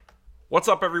What's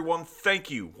up, everyone?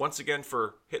 Thank you once again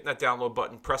for hitting that download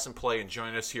button, press and play, and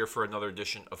join us here for another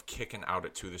edition of Kicking Out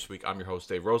at 2 this week. I'm your host,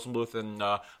 Dave Rosenbluth, and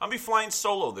I'll be flying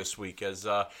solo this week as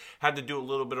had to do a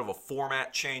little bit of a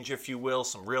format change, if you will.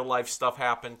 Some real-life stuff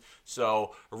happened.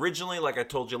 So originally, like I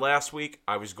told you last week,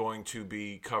 I was going to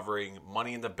be covering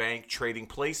Money in the Bank trading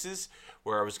places,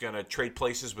 where I was going to trade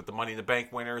places with the Money in the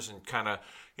Bank winners and kind of,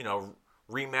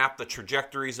 remap the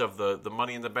trajectories of the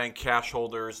Money in the Bank cash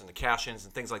holders and the cash-ins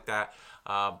and things like that.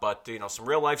 But some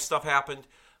real-life stuff happened.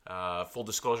 Full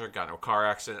disclosure, got no car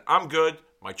accident. I'm good.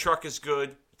 My truck is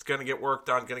good. It's going to get worked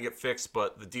on, going to get fixed.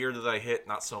 But the deer that I hit,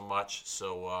 not so much.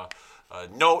 So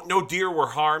no deer were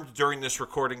harmed during this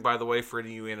recording, by the way, for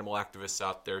any of you animal activists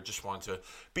out there. Just wanted to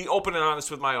be open and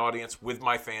honest with my audience, with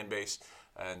my fan base.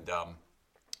 And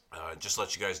just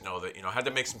let you guys know that, I had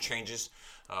to make some changes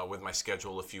with my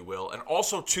schedule, if you will. And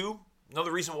also, too,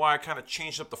 another reason why I kind of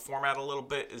changed up the format a little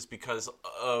bit is because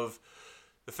of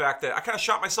the fact that I kind of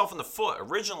shot myself in the foot.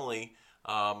 Originally,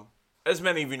 as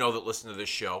many of you know that listen to this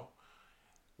show,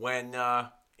 when,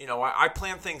 I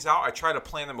plan things out, I try to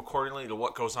plan them accordingly to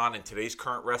what goes on in today's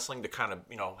current wrestling to kind of,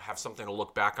 have something to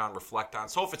look back on, reflect on.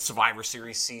 So if it's Survivor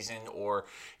Series season or,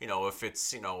 if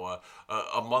it's,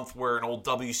 a month where an old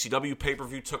WCW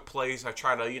pay-per-view took place, I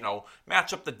try to,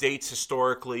 match up the dates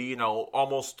historically,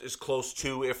 almost as close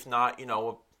to, if not,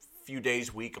 a few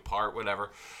days, week apart,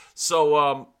 whatever.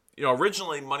 So,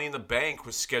 originally Money in the Bank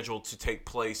was scheduled to take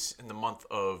place in the month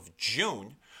of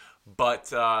June,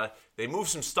 but they moved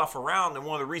some stuff around, and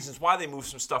one of the reasons why they moved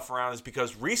some stuff around is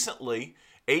because recently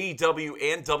AEW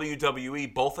and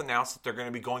WWE both announced that they're going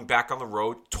to be going back on the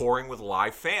road touring with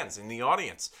live fans in the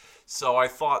audience. So I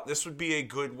thought this would be a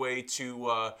good way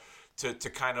to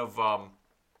kind of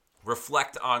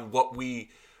reflect on what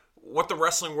the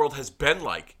wrestling world has been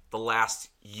like the last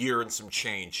year and some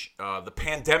change. The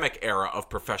pandemic era of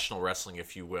professional wrestling,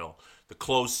 if you will. The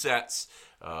closed sets.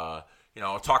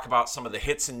 I'll talk about some of the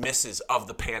hits and misses of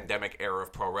the pandemic era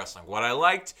of pro wrestling. What I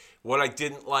liked, what I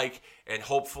didn't like, and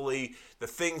hopefully the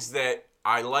things that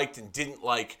I liked and didn't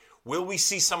like. Will we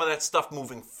see some of that stuff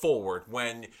moving forward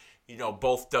when,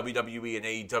 both WWE and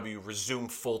AEW resume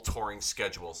full touring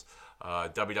schedules?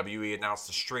 WWE announced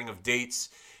a string of dates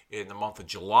in the month of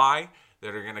July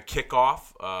that are going to kick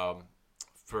off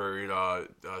for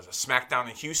SmackDown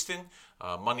in Houston,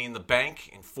 Money in the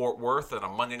Bank in Fort Worth, and a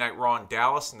Monday Night Raw in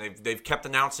Dallas. And they've kept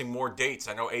announcing more dates.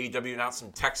 I know AEW announced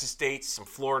some Texas dates, some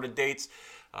Florida dates.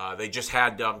 They just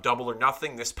had Double or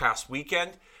Nothing this past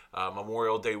weekend,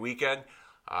 Memorial Day weekend,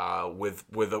 with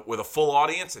a full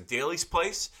audience at Daly's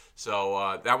Place.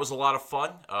 So that was a lot of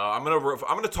fun. I'm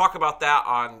gonna talk about that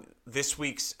on this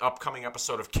week's upcoming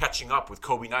episode of Catching Up with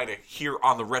Kobe Nida here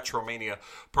on the Retromania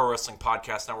Pro Wrestling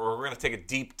Podcast Network. We're going to take a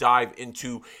deep dive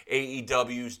into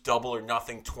AEW's Double or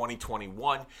Nothing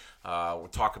 2021. We'll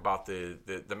talk about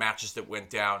the matches that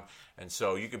went down. And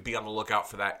so you can be on the lookout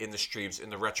for that in the streams in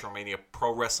the Retromania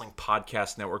Pro Wrestling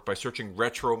Podcast Network by searching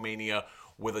Retromania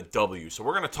with a W. So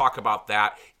we're going to talk about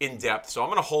that in depth. So I'm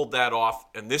going to hold that off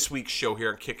in this week's show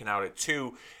here and Kicking Out at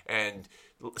 2 and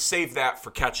save that for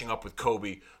Catching Up with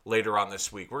Kobe later on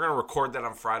this week. We're going to record that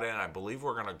on Friday, and I believe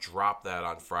we're going to drop that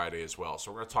on Friday as well.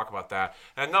 So we're going to talk about that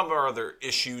and a number of other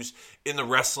issues in the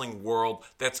wrestling world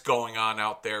that's going on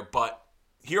out there. But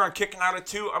here on Kicking Out at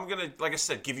 2, I'm going to, like I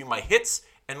said, give you my hits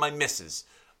and my misses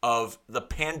of the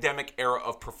pandemic era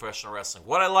of professional wrestling.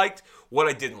 What I liked, what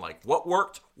I didn't like, what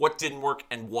worked, what didn't work,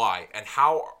 and why, and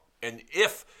how, and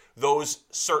if those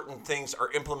certain things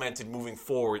are implemented moving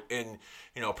forward in,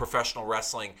 professional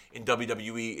wrestling, in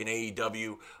WWE, in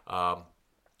AEW,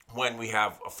 when we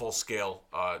have a full-scale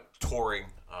touring,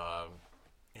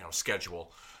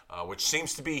 schedule, which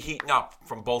seems to be heating up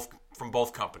from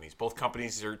both companies. Both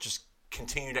companies are just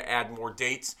continue to add more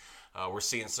dates. We're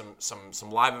seeing some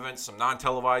live events, some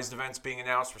non-televised events being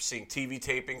announced. We're seeing TV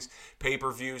tapings,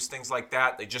 pay-per-views, things like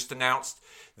that. They just announced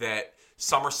that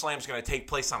SummerSlam is going to take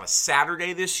place on a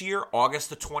Saturday this year, August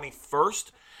the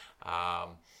 21st,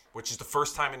 which is the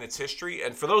first time in its history.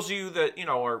 And for those of you that,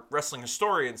 are wrestling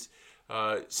historians,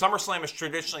 SummerSlam has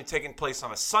traditionally taken place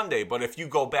on a Sunday. But if you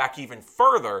go back even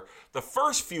further, the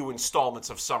first few installments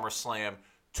of SummerSlam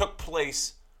took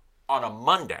place on a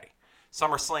Monday.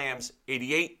 SummerSlam's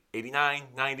 88, 89,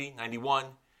 90, 91,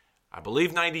 I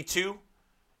believe 92,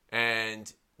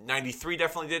 and 93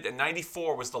 definitely did, and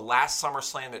 94 was the last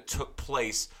SummerSlam that took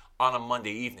place on a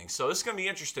Monday evening. So this is going to be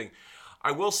interesting.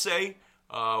 I will say,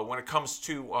 when it comes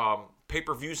to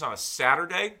pay-per-views on a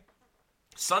Saturday,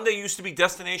 Sunday used to be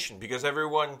destination because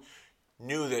everyone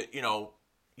knew that,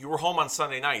 you were home on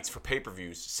Sunday nights for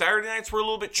pay-per-views. Saturday nights were a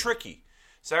little bit tricky.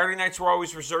 Saturday nights were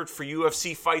always reserved for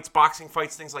UFC fights, boxing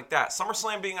fights, things like that.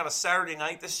 SummerSlam being on a Saturday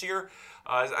night this year,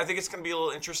 I think it's going to be a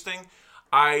little interesting.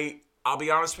 I'll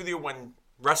be honest with you, when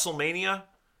WrestleMania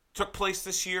took place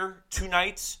this year, 2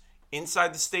 nights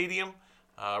inside the stadium,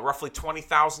 roughly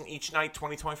 20,000 each night,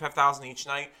 25,000 each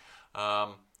night.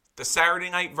 The Saturday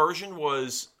night version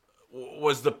was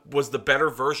the better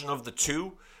version of the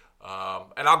two.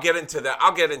 And I'll get into that.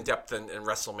 I'll get in depth in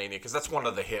WrestleMania because that's one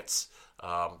of the hits.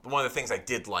 One of the things I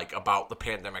did like about the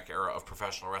pandemic era of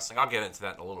professional wrestling. I'll get into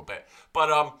that in a little bit.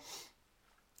 But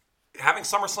having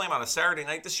SummerSlam on a Saturday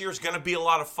night this year is going to be a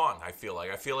lot of fun, I feel like.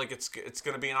 It's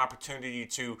going to be an opportunity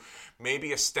to maybe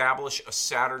establish a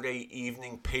Saturday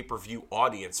evening pay-per-view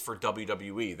audience for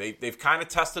WWE. They've kind of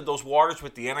tested those waters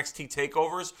with the NXT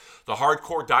takeovers, the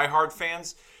hardcore diehard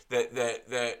fans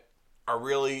that are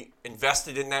really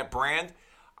invested in that brand.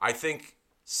 I think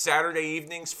Saturday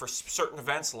evenings for certain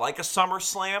events like a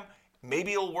SummerSlam,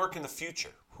 maybe it'll work in the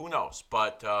future. Who knows?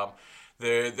 But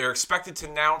they're expected to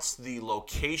announce the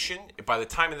location by the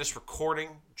time of this recording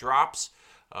drops.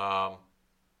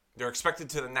 They're expected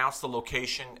to announce the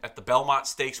location at the Belmont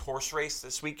Stakes horse race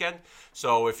this weekend.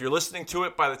 So if you're listening to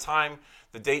it by the time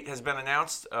the date has been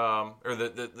announced, or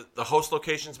the host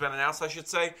location's been announced, I should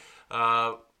say,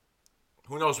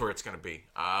 who knows where it's going to be.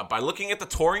 By looking at the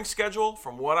touring schedule,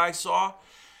 from what I saw,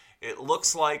 it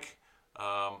looks like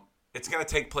it's going to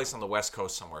take place on the West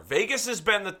Coast somewhere. Vegas has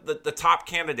been the top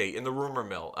candidate in the rumor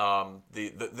mill.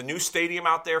 The new stadium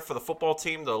out there for the football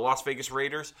team, the Las Vegas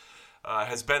Raiders,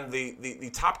 has been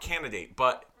the top candidate.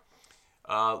 But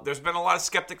there's been a lot of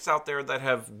skeptics out there that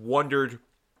have wondered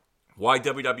why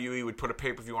WWE would put a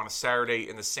pay-per-view on a Saturday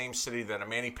in the same city that a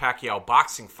Manny Pacquiao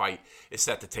boxing fight is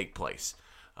set to take place.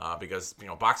 Because,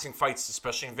 boxing fights,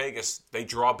 especially in Vegas, they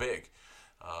draw big.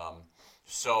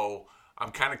 So I'm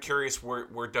kind of curious where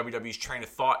WWE's train of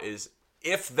thought is,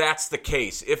 if that's the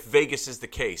case, if Vegas is the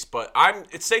case. But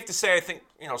it's safe to say, I think,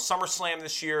 SummerSlam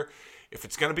this year, if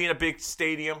it's going to be in a big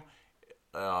stadium,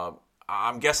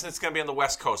 I'm guessing it's going to be on the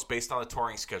West Coast based on the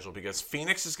touring schedule, because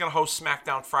Phoenix is going to host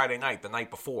SmackDown Friday night, the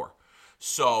night before.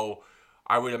 So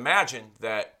I would imagine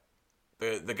that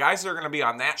the guys that are going to be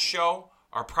on that show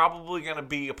are probably going to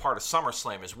be a part of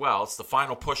SummerSlam as well. It's the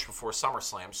final push before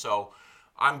SummerSlam. So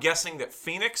I'm guessing that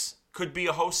Phoenix could be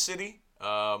a host city.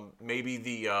 Maybe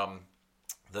the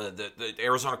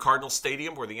Arizona Cardinals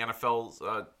Stadium, where the NFL's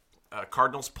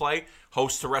Cardinals play,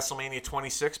 host to WrestleMania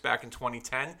 26 back in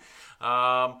 2010.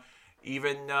 The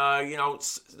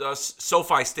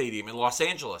SoFi Stadium in Los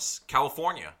Angeles,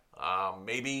 California.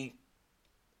 Maybe,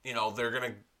 they're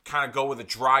going to kind of go with a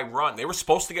dry run. They were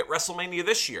supposed to get WrestleMania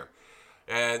this year.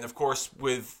 And, of course,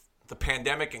 with the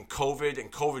pandemic and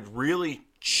COVID really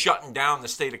shutting down the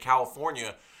state of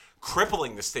California,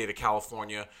 crippling the state of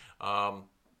California,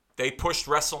 they pushed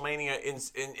WrestleMania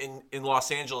in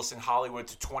Los Angeles and Hollywood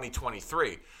to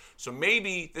 2023. So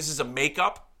maybe this is a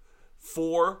makeup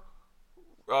for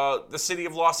the city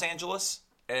of Los Angeles,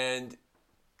 and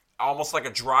almost like a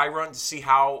dry run to see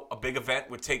how a big event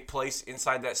would take place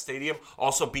inside that stadium.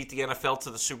 Also beat the NFL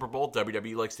to the Super Bowl.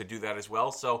 WWE likes to do that as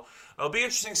well. So it'll be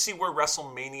interesting to see where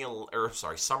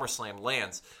SummerSlam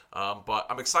lands. But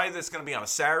I'm excited that it's going to be on a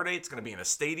Saturday. It's going to be in a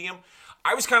stadium.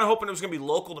 I was kind of hoping it was going to be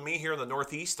local to me here in the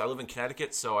Northeast. I live in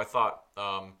Connecticut, so I thought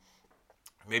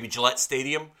maybe Gillette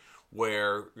Stadium,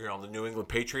 where the New England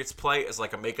Patriots play, is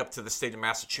like a makeup to the state of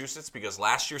Massachusetts, because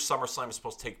last year's SummerSlam was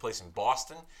supposed to take place in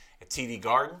Boston at TD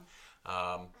Garden,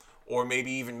 or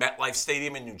maybe even MetLife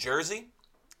Stadium in New Jersey,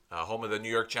 home of the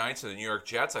New York Giants and the New York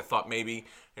Jets. I thought maybe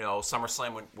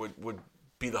SummerSlam would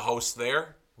be the host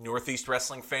there. Northeast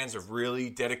wrestling fans are really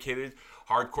dedicated,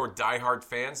 hardcore, diehard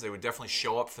fans. They would definitely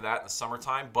show up for that in the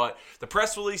summertime. But the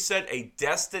press release said a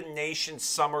destination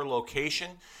summer location.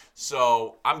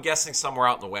 So I'm guessing somewhere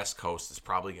out in the West Coast is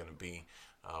probably going to be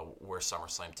where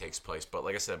SummerSlam takes place. But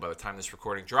like I said, by the time this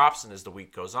recording drops and as the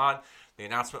week goes on, the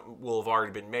announcement will have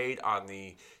already been made on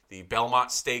the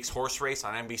Belmont Stakes horse race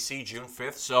on NBC June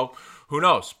 5th. So who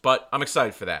knows? But I'm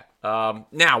excited for that.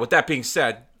 Now, with that being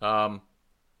said,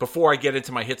 before I get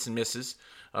into my hits and misses,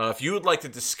 if you would like to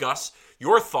discuss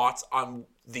your thoughts on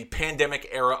the pandemic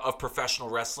era of professional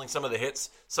wrestling, some of the hits,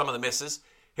 some of the misses,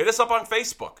 hit us up on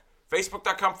Facebook.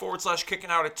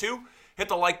 Facebook.com/kickingout2. Hit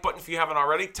the like button if you haven't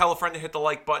already. Tell a friend to hit the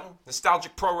like button.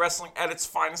 Nostalgic Pro Wrestling at its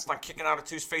finest on Kicking Out at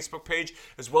 2's Facebook page,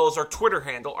 as well as our Twitter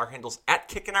handle. Our handle's at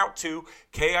Kicking Out 2,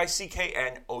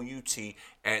 KICKNOUT,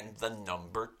 and the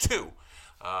number 2.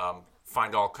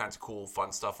 Find all kinds of cool,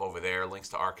 fun stuff over there. Links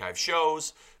to archive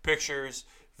shows, pictures,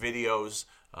 videos.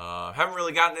 Haven't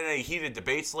really gotten in any heated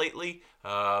debates lately.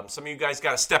 Some of you guys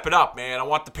got to step it up, man. I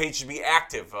want the page to be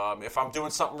active. If I'm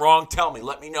doing something wrong, tell me.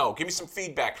 Let me know. Give me some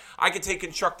feedback. I can take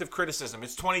constructive criticism.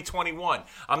 It's 2021.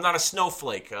 I'm not a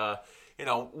snowflake.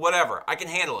 Whatever. I can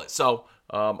handle it. So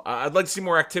I'd like to see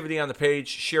more activity on the page,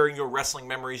 sharing your wrestling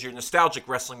memories, your nostalgic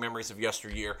wrestling memories of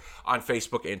yesteryear on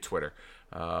Facebook and Twitter.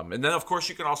 And then, of course,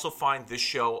 you can also find this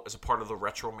show as a part of the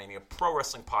Retromania Pro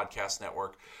Wrestling Podcast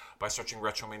Network by searching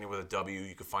Retromania with a W.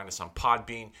 You can find us on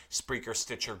Podbean, Spreaker,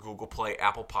 Stitcher, Google Play,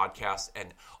 Apple Podcasts,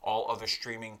 and all other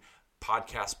streaming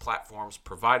podcast platforms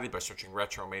provided by searching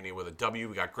Retromania with a W.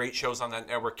 We got great shows on that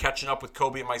network. Catching Up with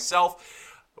Kobe and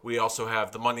myself. We also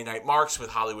have the Monday Night Marks with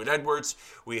Hollywood Edwards.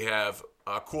 We have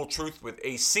Cool Truth with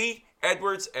AC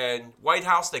Edwards and White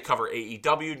House. They cover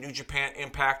AEW, New Japan,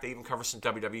 Impact. They even cover some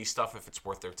WWE stuff if it's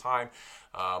worth their time.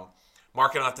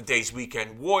 Marking Out the Day's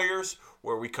Weekend Warriors,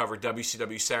 where we cover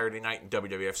WCW Saturday Night and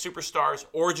WWF Superstars,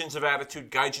 Origins of Attitude,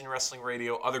 Gaijin Wrestling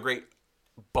Radio, other great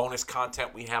bonus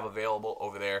content we have available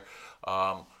over there.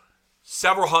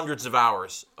 Several hundreds of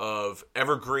hours of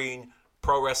evergreen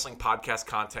pro wrestling podcast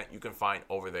content you can find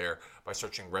over there by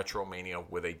searching Retromania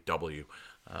with a W.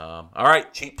 All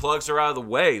right, cheap plugs are out of the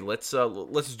way. Let's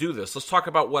do this. Let's talk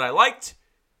about what I liked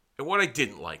and what I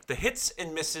didn't like. The hits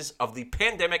and misses of the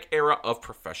pandemic era of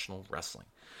professional wrestling.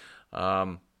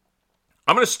 I'm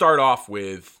going to start off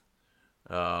with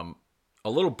a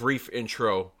little brief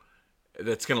intro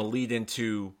that's going to lead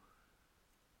into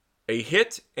a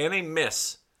hit and a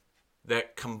miss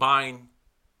that combine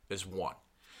as one.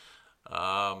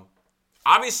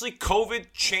 Obviously,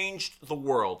 COVID changed the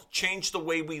world, changed the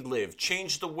way we live,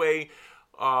 changed the way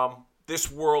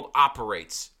this world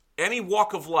operates. Any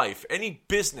walk of life, any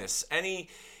business,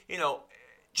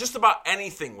 just about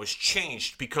anything was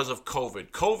changed because of COVID.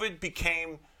 COVID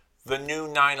became the new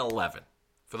 9/11.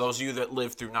 For those of you that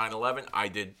lived through 9/11, I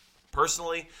did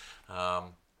personally.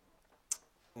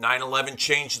 9/11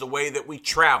 changed the way that we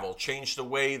travel, changed the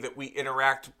way that we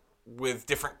interact with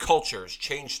different cultures,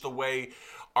 changed the way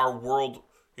our world,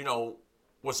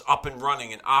 was up and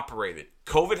running and operated.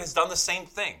 COVID has done the same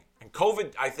thing. And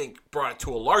COVID, I think, brought it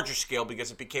to a larger scale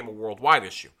because it became a worldwide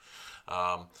issue.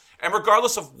 And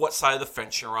regardless of what side of the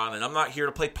fence you're on, and I'm not here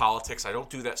to play politics, I don't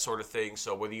do that sort of thing.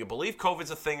 So whether you believe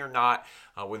COVID's a thing or not,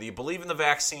 whether you believe in the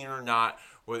vaccine or not,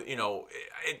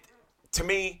 to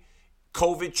me,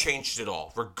 COVID changed it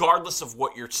all, regardless of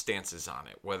what your stance is on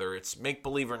it. Whether it's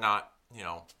make-believe or not,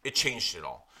 it changed it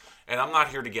all. And I'm not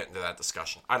here to get into that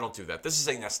discussion. I don't do that. This is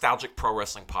a nostalgic pro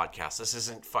wrestling podcast. This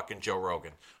isn't fucking Joe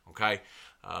Rogan, okay?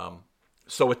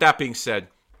 So with that being said,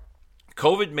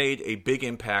 COVID made a big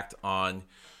impact on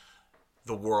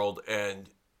the world and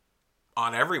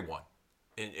on everyone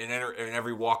in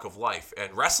every walk of life.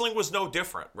 And wrestling was no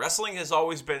different. Wrestling has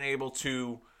always been able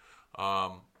to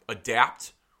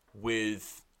adapt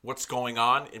with what's going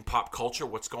on in pop culture,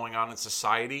 what's going on in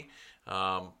society.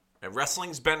 And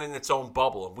wrestling's been in its own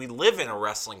bubble, and we live in a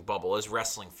wrestling bubble as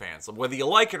wrestling fans. Whether you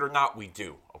like it or not, we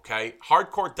do, okay?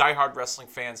 Hardcore, diehard wrestling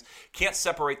fans can't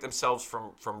separate themselves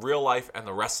from real life and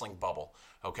the wrestling bubble,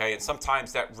 okay? And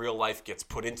sometimes that real life gets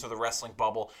put into the wrestling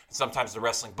bubble, and sometimes the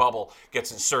wrestling bubble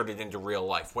gets inserted into real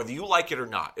life. Whether you like it or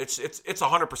not, it's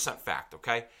 100% fact,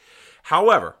 okay?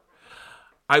 However,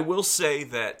 I will say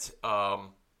that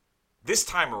this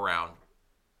time around,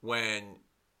 when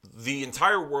the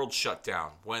entire world shut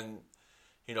down, when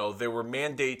there were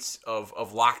mandates of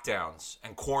lockdowns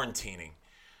and quarantining,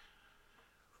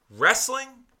 wrestling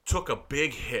took a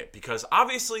big hit because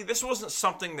obviously this wasn't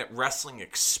something that wrestling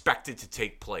expected to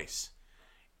take place.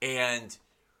 And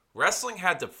wrestling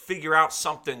had to figure out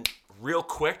something real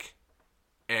quick,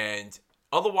 and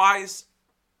otherwise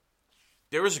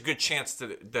there was a good chance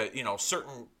that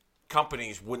certain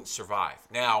companies wouldn't survive.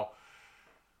 Now,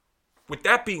 with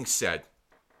that being said,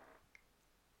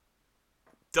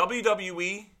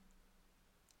 WWE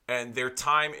and their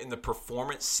time in the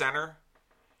Performance Center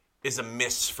is a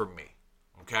miss for me,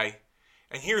 okay?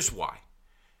 And here's why.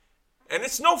 And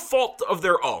it's no fault of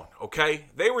their own, okay?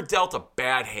 They were dealt a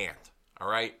bad hand, all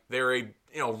right? They're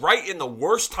right in the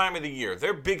worst time of the year.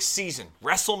 Their big season,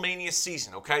 WrestleMania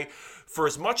season, okay? For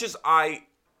as much as I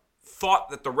thought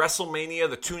that the WrestleMania,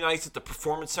 the 2 nights at the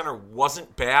Performance Center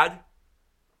wasn't bad,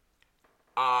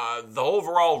 the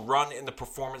overall run in the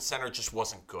Performance Center just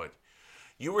wasn't good.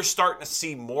 You were starting to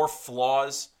see more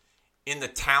flaws in the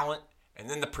talent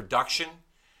and in the production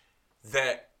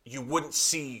that you wouldn't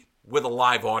see with a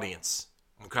live audience,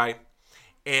 okay?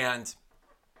 And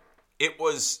it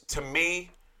was, to me,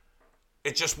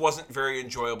 it just wasn't very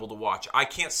enjoyable to watch. I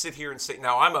can't sit here and say,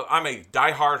 now I'm a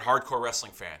diehard hardcore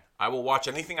wrestling fan. I will watch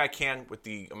anything I can with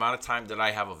the amount of time that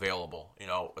I have available,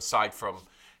 aside from,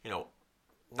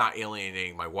 not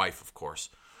alienating my wife, of course.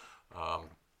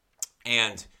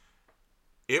 And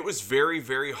it was very,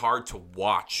 very hard to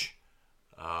watch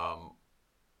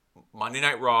Monday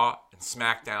Night Raw and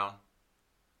SmackDown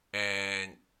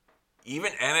and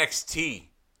even NXT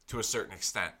to a certain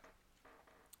extent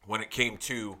when it came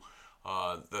to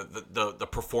the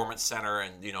Performance Center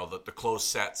and, the closed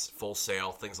sets, Full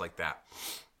Sail, things like that.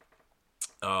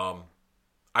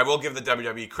 I will give the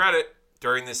WWE credit.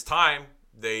 During this time,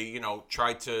 they,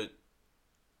 tried to,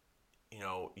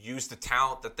 use the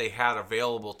talent that they had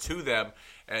available to them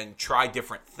and try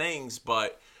different things.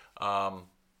 But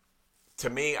to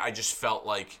me, I just felt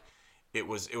like it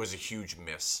was a huge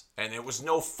miss. And it was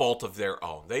no fault of their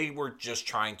own. They were just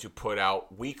trying to put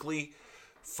out weekly,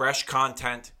 fresh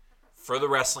content for the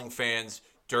wrestling fans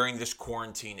during this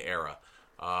quarantine era.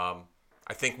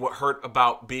 I think what hurt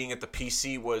about being at the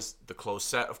PC was the closed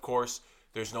set, of course.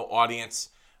 There's no audience.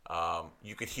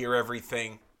 You could hear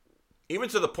everything. Even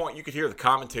to the point you could hear the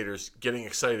commentators getting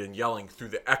excited and yelling through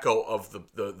the echo of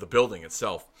the building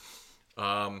itself.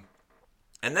 And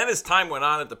then as time went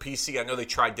on at the PC, I know they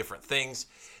tried different things.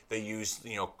 They used,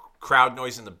 crowd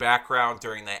noise in the background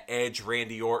during that Edge,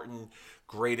 Randy Orton,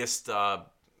 greatest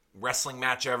wrestling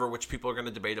match ever, which people are going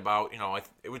to debate about.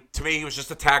 To me, it was just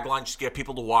a tagline just to get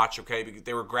people to watch, okay? Because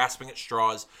they were grasping at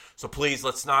straws. So please,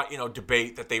 let's not,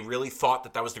 debate that they really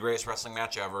thought that was the greatest wrestling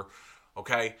match ever,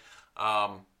 okay?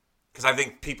 Because I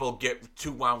think people get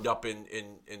too wound up in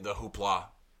the hoopla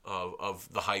of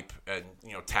the hype and,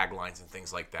 taglines and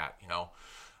things like that,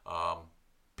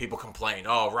 People complain,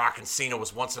 Rock and Cena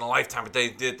was once in a lifetime, but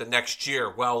they did it the next year.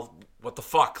 Well, what the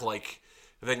fuck? Like,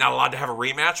 are they not allowed to have a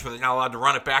rematch? Were they not allowed to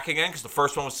run it back again because the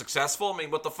first one was successful? I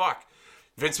mean, what the fuck?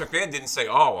 Vince McMahon didn't say,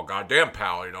 well, goddamn,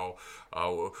 pal,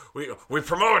 we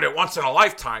promoted it once in a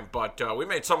lifetime, but we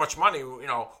made so much money,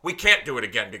 we can't do it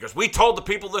again because we told the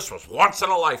people this was once in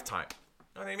a lifetime.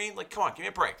 You know what I mean? Like, come on, give me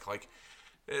a break. Like,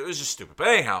 it was just stupid. But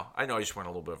anyhow, I know I just went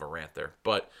a little bit of a rant there.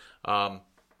 But,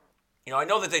 I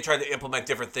know that they tried to implement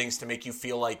different things to make you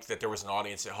feel like that there was an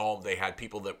audience at home. They had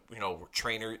people that, were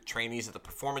trainees at the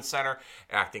Performance Center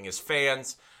acting as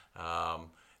fans.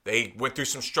 They went through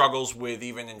some struggles with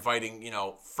even inviting,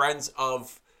 friends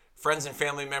and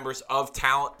family members of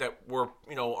talent that were,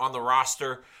 on the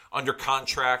roster under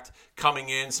contract coming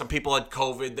in. Some people had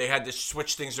COVID. They had to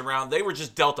switch things around. They were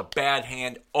just dealt a bad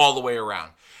hand all the way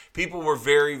around. People were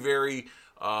very, very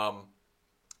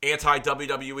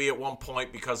anti-WWE at one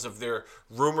point because of their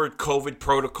rumored COVID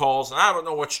protocols. And I don't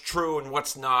know what's true and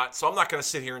what's not, so I'm not going to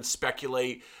sit here and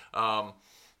speculate.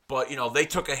 But, they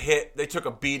took a hit. They took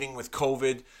a beating with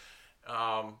COVID.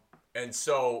 And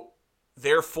so,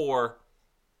 therefore,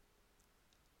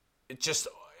 it just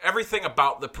everything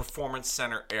about the Performance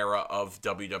Center era of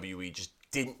WWE just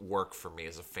didn't work for me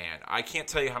as a fan. I can't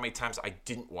tell you how many times I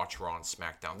didn't watch Raw and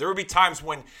SmackDown. There would be times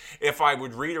when if I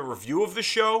would read a review of the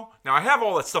show, now I have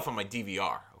all that stuff on my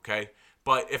DVR, okay?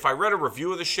 But if I read a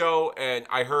review of the show and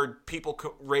I heard people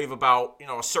rave about,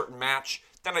 a certain match,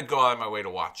 then I'd go out of my way to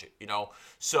watch it,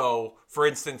 So, for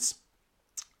instance,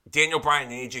 Daniel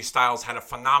Bryan and AJ Styles had a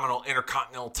phenomenal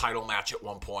Intercontinental title match at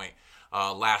one point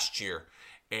last year.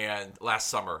 And last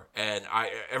summer, and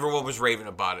everyone was raving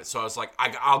about it. So I was like,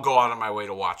 I'll go out of my way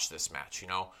to watch this match.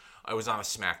 I was on a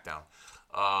SmackDown,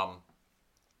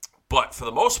 but for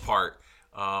the most part,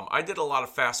 I did a lot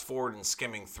of fast forward and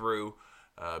skimming through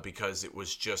because it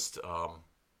was just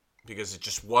because it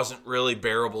just wasn't really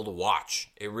bearable to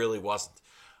watch. It really wasn't.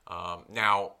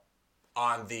 Now,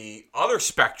 on the other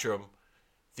spectrum,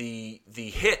 the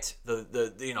hit,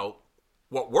 the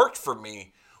what worked for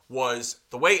me was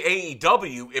the way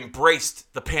AEW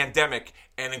embraced the pandemic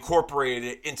and incorporated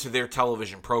it into their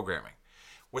television programming,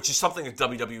 which is something that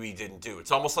WWE didn't do.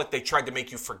 It's almost like they tried to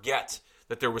make you forget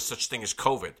that there was such thing as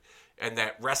COVID and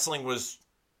that wrestling was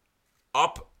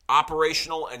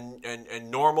operational and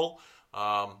normal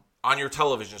on your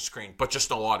television screen, but just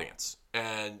no audience.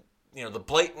 And, the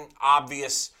blatant,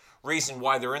 obvious reason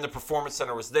why they're in the Performance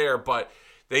Center was there, but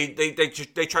they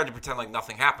tried to pretend like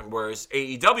nothing happened, whereas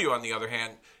AEW, on the other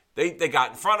hand, They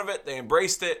got in front of it, they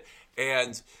embraced it,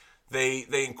 and they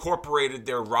incorporated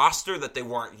their roster that they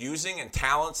weren't using and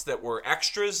talents that were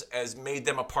extras as made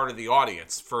them a part of the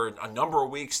audience. For a number of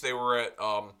weeks, they were at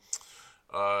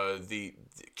the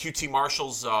QT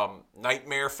Marshall's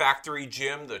Nightmare Factory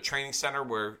gym, the training center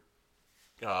where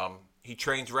he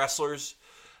trains wrestlers.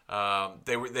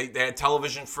 They had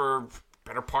television for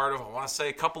better part of, I want to say,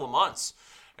 a couple of months,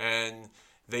 and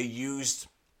they used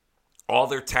all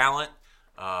their talent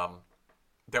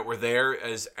that were there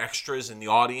as extras in the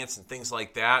audience and things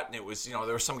like that. And it was, there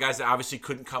were some guys that obviously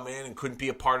couldn't come in and couldn't be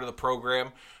a part of the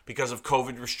program because of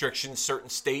COVID restrictions. Certain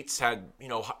states had,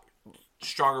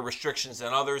 stronger restrictions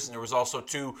than others, and there was also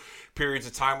 2 periods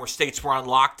of time where states were on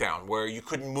lockdown, where you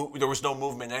couldn't move, there was no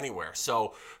movement anywhere.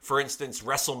 So, for instance,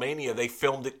 WrestleMania, they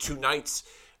filmed it 2 nights.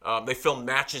 They filmed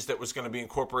matches that was going to be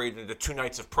incorporated into 2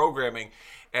 nights of programming,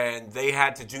 and they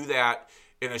had to do that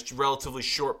in a relatively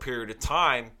short period of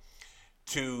time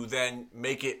to then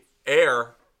make it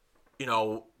air,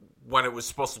 when it was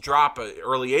supposed to drop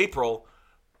early April,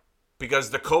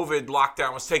 because the COVID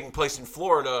lockdown was taking place in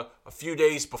Florida a few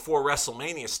days before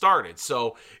WrestleMania started.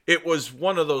 So it was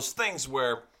one of those things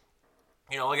where,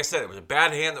 like I said, it was a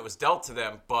bad hand that was dealt to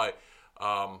them, but,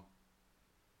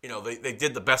 they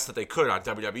did the best that they could on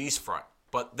WWE's front,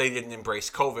 but they didn't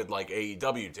embrace COVID like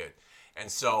AEW did.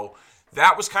 And so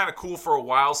that was kind of cool for a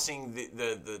while, seeing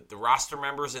the roster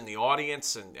members in the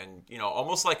audience and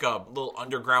almost like a little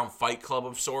underground fight club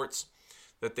of sorts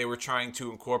that they were trying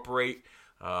to incorporate.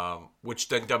 Which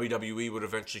then WWE would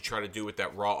eventually try to do with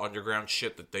that Raw Underground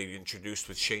shit that they introduced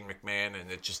with Shane McMahon,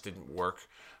 and it just didn't work.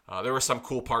 There were some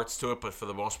cool parts to it, but for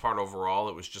the most part, overall,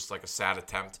 it was just like a sad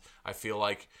attempt, I feel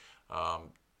like.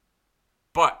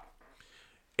 But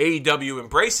AEW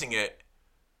embracing it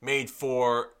made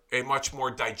for a much more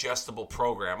digestible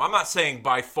program. I'm not saying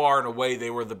by far and away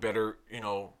they were the better,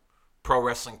 pro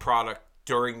wrestling product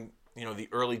during, the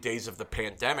early days of the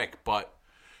pandemic, but,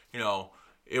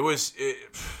 it was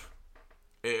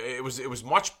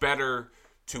much better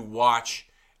to watch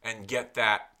and get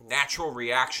that natural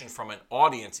reaction from an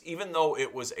audience, even though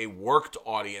it was a worked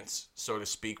audience, so to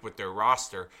speak, with their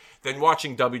roster, than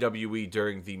watching WWE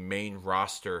during the main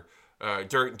roster,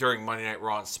 during Monday Night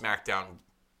Raw and SmackDown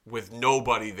with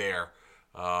nobody there.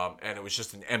 And it was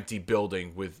just an empty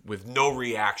building with no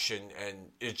reaction. And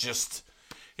it just,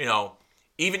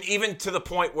 even to the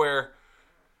point where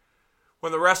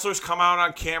when the wrestlers come out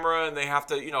on camera and they have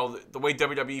to, the way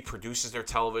WWE produces their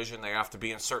television, they have to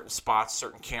be in certain spots,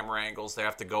 certain camera angles. They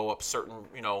have to go up certain,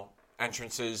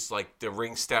 entrances, like the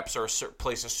ring steps are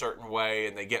placed a certain way,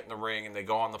 and they get in the ring and they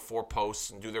go on the 4 posts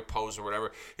and do their pose or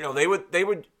whatever. They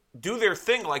would do their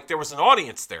thing like there was an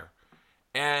audience there.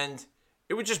 And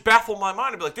it would just baffle my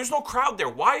mind. I'd be like, there's no crowd there.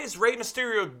 Why is Rey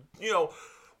Mysterio,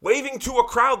 waving to a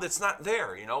crowd that's not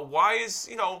there? Why is,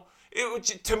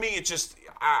 to me, it just,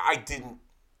 I didn't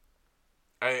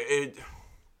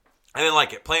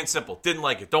like it. Plain and simple. Didn't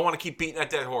like it. Don't want to keep beating that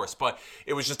dead horse. But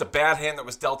it was just a bad hand that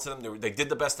was dealt to them. They did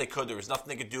the best they could. There was nothing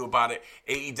they could do about it.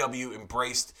 AEW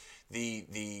embraced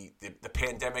the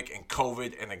pandemic and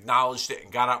COVID and acknowledged it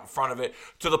and got out in front of it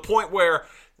to the point where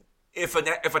if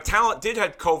a talent did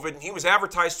have COVID and he was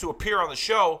advertised to appear on the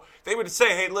show, they would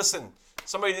say, hey, listen,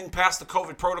 somebody didn't pass the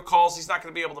COVID protocols. He's not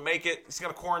going to be able to make it. He's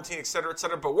going to quarantine, et cetera,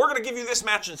 but we're going to give you this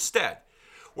match instead.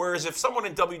 Whereas if someone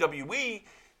in WWE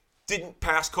didn't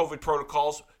pass COVID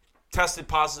protocols, tested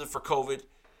positive for COVID,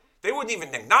 they wouldn't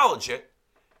even acknowledge it.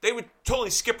 They would totally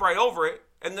skip right over it.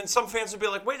 And then some fans would be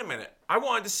like, wait a minute, I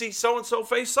wanted to see so-and-so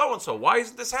face so-and-so. Why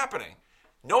isn't this happening?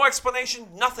 No explanation,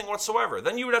 nothing whatsoever.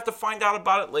 Then you would have to find out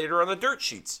about it later on the dirt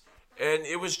sheets. And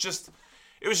it was just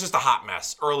a hot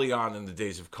mess early on in the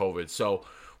days of COVID. So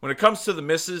when it comes to the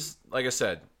misses, like I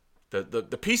said, the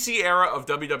PC era of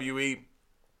WWE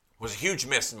was a huge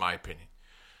miss in my opinion.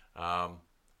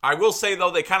 I will say,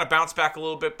 though, they kind of bounced back a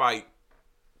little bit by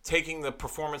taking the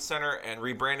Performance Center and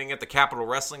rebranding it the Capitol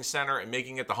Wrestling Center and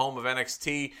making it the home of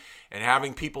NXT and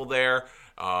having people there.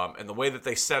 And the way that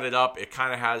they set it up, it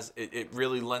kind of has, it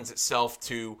really lends itself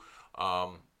to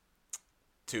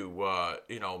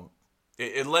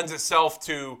it lends itself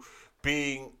to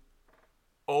being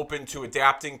open to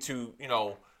adapting to,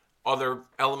 other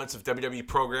elements of WWE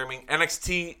programming.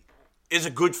 NXT is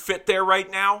a good fit there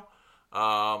right now.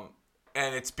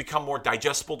 And it's become more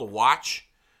digestible to watch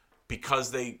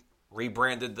because they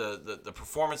rebranded the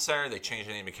Performance Center. They changed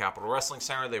the name to Capitol Wrestling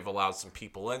Center. They've allowed some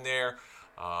people in there.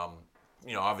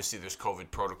 Obviously there's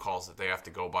COVID protocols that they have to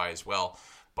go by as well.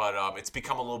 But it's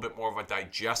become a little bit more of a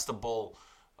digestible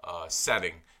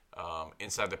setting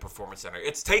inside the Performance Center.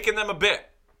 It's taken them a bit,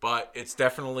 but it's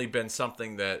definitely been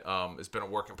something that has been a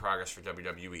work in progress for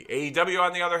WWE. AEW,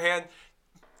 on the other hand,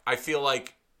 I feel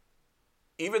like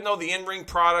even though the in-ring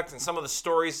product and some of the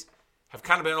stories have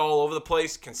kind of been all over the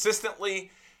place, consistently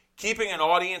keeping an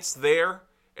audience there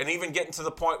and even getting to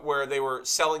the point where they were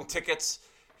selling tickets,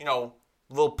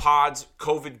 little pods,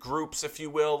 COVID groups, if you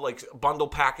will, like bundle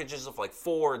packages of like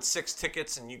 4 and 6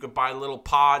 tickets, and you could buy little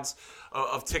pods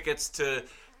of tickets to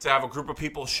have a group of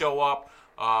people show up,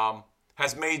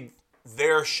 has made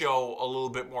their show a little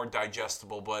bit more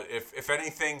digestible. But if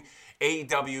anything,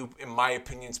 AEW, in my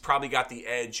opinion, has probably got the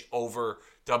edge over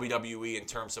WWE in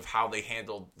terms of how they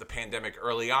handled the pandemic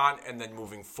early on and then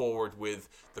moving forward with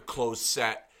the closed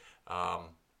set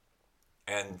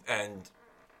and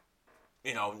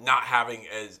not having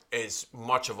as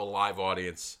much of a live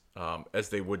audience as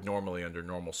they would normally under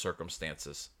normal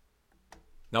circumstances.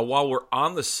 Now, while we're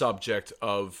on the subject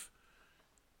of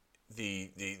the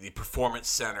Performance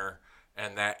Center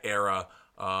and that era,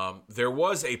 there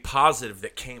was a positive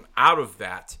that came out of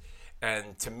that,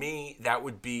 and to me, that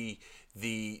would be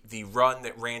the run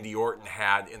that Randy Orton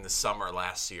had in the summer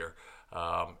last year,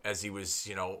 as he was,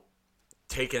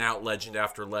 taking out legend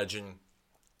after legend,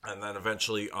 and then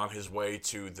eventually on his way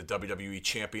to the WWE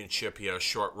Championship. He had a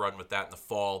short run with that in the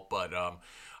fall, but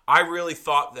I really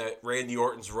thought that Randy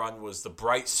Orton's run was the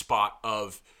bright spot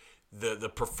of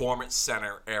the Performance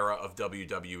Center era of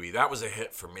WWE. That was a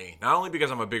hit for me, not only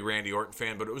because I'm a big Randy Orton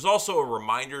fan, but it was also a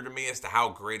reminder to me as to how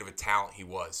great of a talent he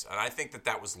was, and I think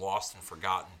that was lost and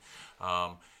forgotten.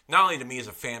 Not only to me as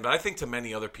a fan, but I think to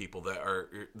many other people that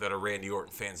are Randy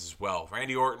Orton fans as well.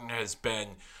 Randy Orton has been,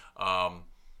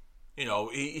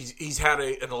 he's had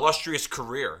an illustrious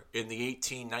career in the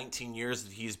 18, 19 years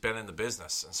that he's been in the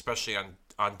business, especially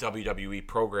on WWE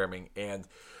programming. And,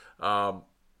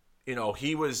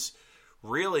 he was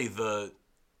really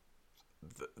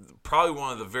probably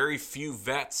one of the very few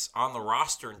vets on the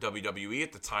roster in WWE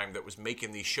at the time that was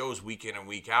making these shows week in and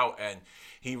week out. And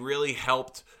he really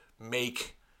helped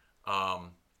make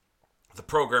the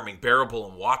programming bearable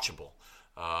and watchable,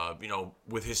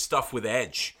 with his stuff with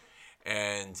Edge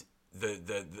and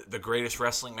the greatest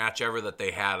wrestling match ever that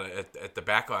they had at the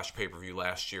Backlash pay-per-view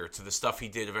last year, to the stuff he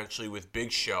did eventually with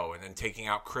Big Show and then taking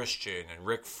out Christian and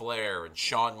Ric Flair and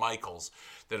Shawn Michaels,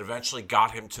 that eventually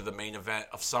got him to the main event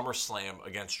of SummerSlam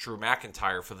against Drew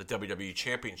McIntyre for the WWE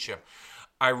Championship.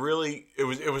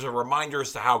 It was a reminder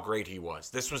as to how great he was.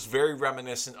 This was very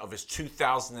reminiscent of his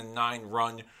 2009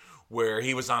 run where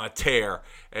he was on a tear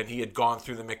and he had gone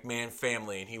through the McMahon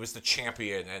family and he was the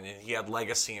champion and he had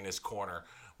legacy in his corner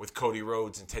with Cody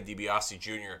Rhodes and Ted DiBiase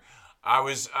Jr. I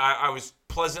was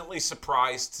pleasantly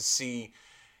surprised to see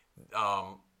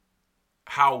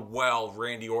how well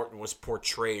Randy Orton was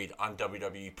portrayed on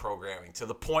WWE programming, to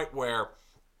the point where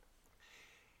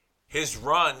his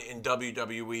run in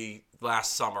WWE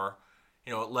last summer,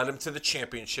 it led him to the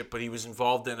championship, but he was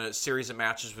involved in a series of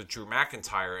matches with Drew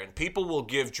McIntyre. And people will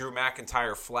give Drew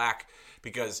McIntyre flack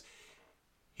because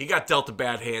he got dealt a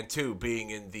bad hand too, being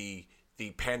in the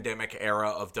pandemic era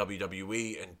of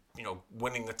WWE and,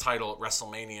 winning the title at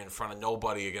WrestleMania in front of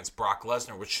nobody against Brock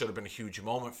Lesnar, which should have been a huge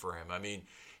moment for him. I mean,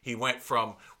 he went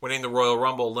from winning the Royal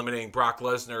Rumble, eliminating Brock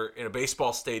Lesnar in a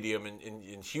baseball stadium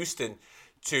in Houston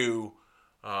to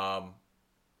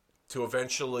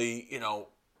eventually,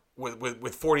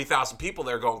 with 40,000 people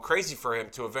there going crazy for him,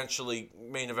 to eventually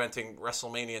main eventing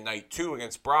WrestleMania Night 2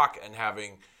 against Brock and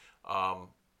having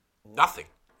nothing,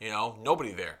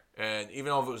 nobody there. And even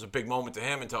though it was a big moment to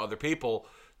him and to other people,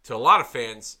 to a lot of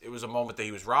fans, it was a moment that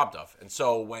he was robbed of. And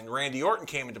so when Randy Orton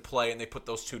came into play and they put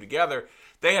those two together,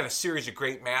 they had a series of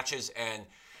great matches. And,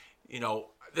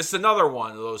 this is another one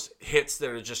of those hits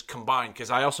that are just combined, because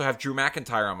I also have Drew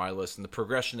McIntyre on my list, and the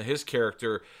progression that his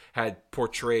character had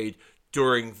portrayed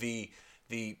during the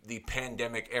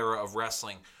pandemic era of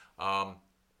wrestling.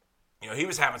 He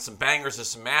was having some bangers of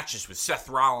some matches with Seth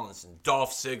Rollins and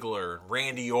Dolph Ziggler and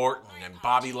Randy Orton and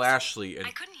Bobby Lashley. And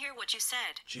I couldn't hear what you said.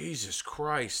 Jesus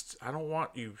Christ. I don't want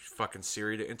you fucking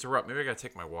Siri to interrupt. Maybe I got to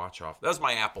take my watch off. That was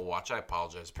my Apple Watch. I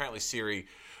apologize. Apparently Siri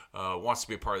wants to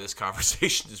be a part of this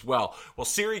conversation as well. Well,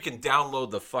 Siri can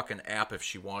download the fucking app if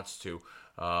she wants to.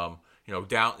 Download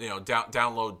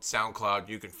SoundCloud.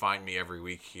 You can find me every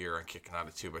week here on Kicking Out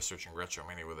at 2 by searching Retro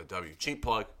Mania with a W. Cheap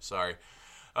plug. Sorry.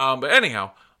 But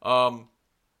anyhow,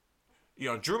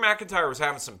 Drew McIntyre was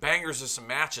having some bangers of some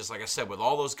matches, like I said, with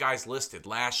all those guys listed: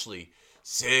 Lashley,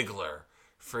 Ziggler,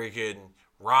 freaking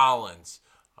Rollins.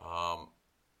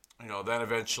 Then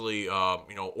eventually,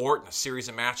 Orton, a series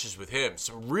of matches with him.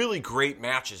 Some really great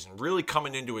matches and really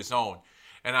coming into his own.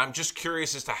 And I'm just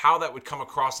curious as to how that would come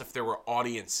across if there were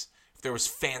audience, if there was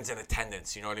fans in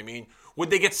attendance, you know what I mean? Would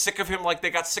they get sick of him like they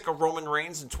got sick of Roman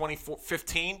Reigns in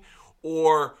 2015?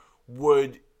 Or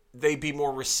would they be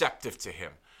more receptive to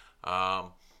him?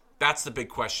 That's the big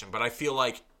question. But I feel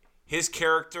like his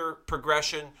character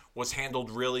progression was handled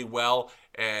really well,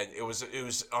 and it was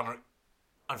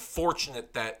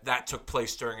unfortunate that took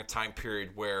place during a time period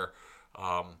where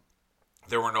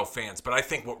there were no fans. But I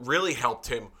think what really helped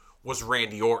him was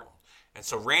Randy Orton. And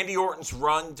so Randy Orton's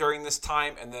run during this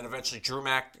time, and then eventually Drew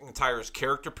McIntyre's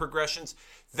character progressions,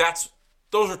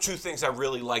 those are two things I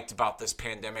really liked about this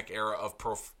pandemic era of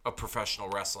professional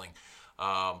wrestling.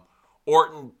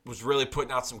 Orton was really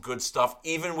putting out some good stuff,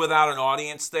 even without an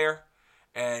audience there.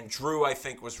 And Drew, I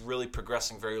think, was really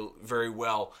progressing very, very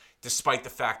well, despite the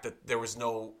fact that there was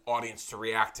no audience to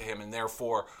react to him. And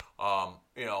therefore,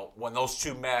 when those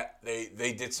two met,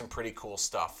 they did some pretty cool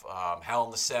stuff. Hell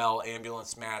in the Cell,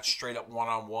 ambulance match, straight up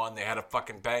one-on-one. They had a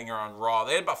fucking banger on Raw.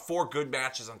 They had about 4 good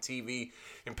matches on TV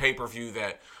and pay-per-view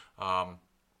that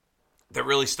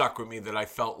really stuck with me, that I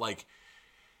felt like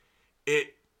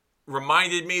it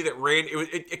reminded me that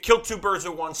it killed 2 birds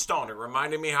with 1 stone. It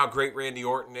reminded me how great Randy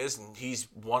Orton is, and he's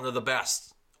one of the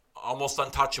best, almost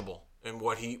untouchable in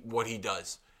what he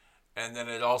does. And then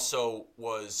it also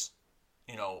was,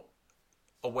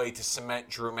 a way to cement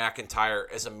Drew McIntyre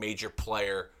as a major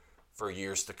player for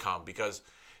years to come, because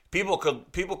people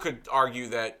could argue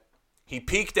that he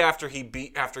peaked after he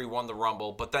won the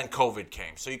Rumble, but then COVID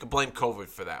came, so you could blame COVID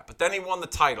for that. But then he won the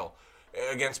title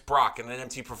against Brock in an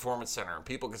empty Performance Center, and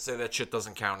people could say that shit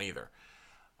doesn't count either.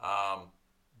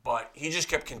 But he just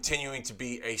kept continuing to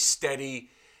be a steady,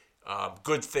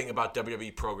 good thing about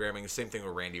WWE programming. The same thing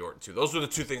with Randy Orton, too. Those were the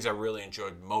 2 things I really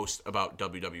enjoyed most about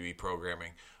WWE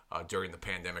programming during the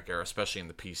pandemic era, especially in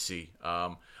the PC.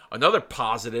 Another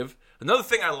positive, another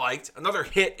thing I liked, another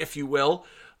hit, if you will,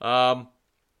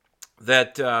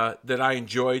 that I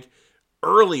enjoyed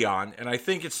early on, and I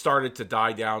think it started to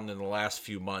die down in the last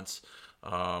few months,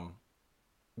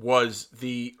 was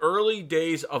the early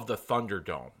days of the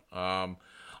Thunderdome.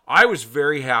 I was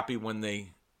very happy when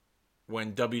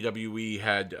WWE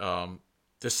had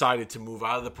decided to move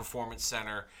out of the Performance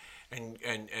Center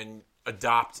and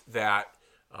adopt that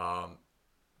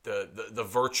the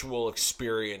virtual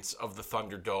experience of the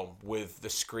Thunderdome with the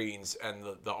screens and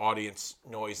the audience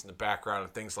noise in the background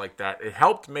and things like that. It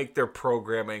helped make their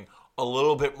programming a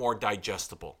little bit more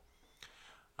digestible.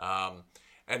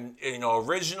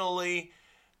 Originally,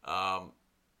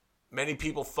 many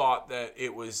people thought that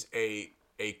it was a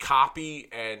copy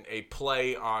and a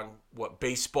play on what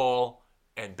baseball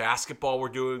and basketball were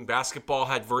doing. Basketball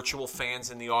had virtual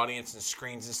fans in the audience and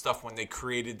screens and stuff when they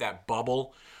created that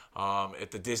bubble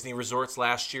at the Disney resorts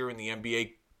last year, and the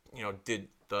NBA, did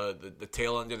the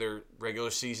tail end of their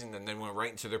regular season and then went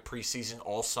right into their preseason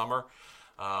all summer.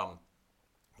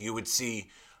 You would see,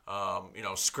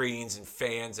 screens and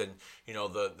fans and,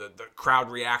 the crowd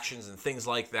reactions and things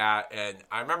like that. And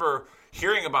I remember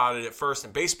hearing about it at first,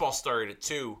 and baseball started it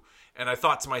too. And I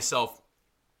thought to myself,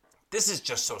 this is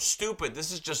just so stupid.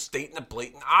 This is just stating the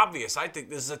blatant obvious. I think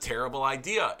this is a terrible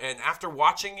idea. And after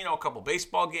watching, a couple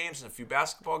baseball games and a few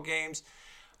basketball games,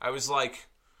 I was like,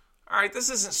 all right, this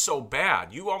isn't so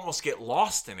bad. You almost get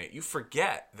lost in it. You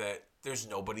forget that there's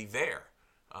nobody there.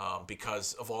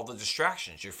 Because of all the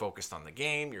distractions. You're focused on the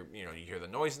game. You hear the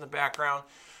noise in the background.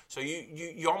 So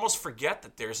you almost forget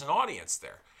that there's an audience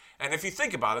there. And if you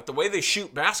think about it, the way they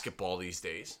shoot basketball these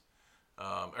days,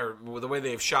 or the way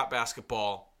they've shot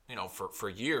basketball, for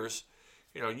years,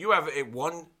 you have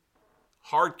one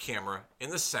hard camera in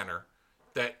the center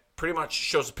that pretty much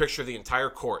shows a picture of the entire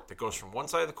court that goes from one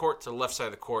side of the court to the left side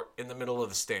of the court in the middle of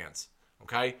the stands.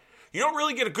 Okay? You don't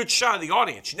really get a good shot of the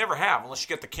audience. You never have, unless you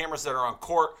get the cameras that are on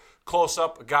court close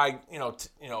up. A guy,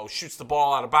 shoots the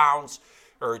ball out of bounds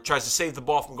or tries to save the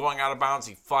ball from going out of bounds.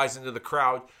 He flies into the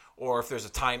crowd. Or if there's a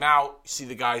timeout, you see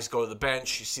the guys go to the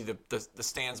bench. You see the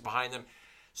stands behind them.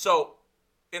 So,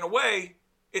 in a way,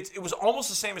 it was almost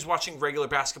the same as watching regular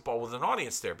basketball with an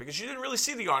audience there, because you didn't really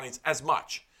see the audience as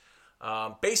much.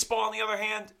 Baseball, on the other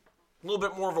hand, a little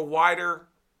bit more of a wider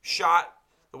shot,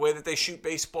 the way that they shoot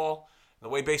baseball. The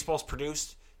way baseball's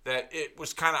produced, that it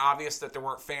was kind of obvious that there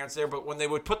weren't fans there. But when they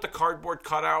would put the cardboard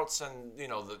cutouts and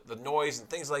the noise and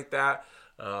things like that,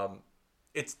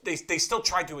 they still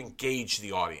tried to engage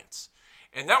the audience,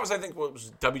 and that was, I think, what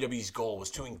was WWE's goal, was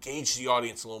to engage the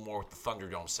audience a little more with the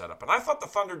Thunderdome setup. And I thought the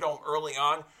Thunderdome early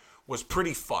on was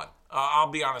pretty fun. I'll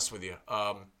be honest with you.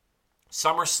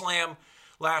 SummerSlam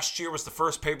last year was the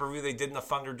first pay-per-view they did in the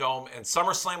Thunderdome, and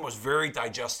SummerSlam was very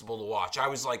digestible to watch. I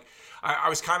was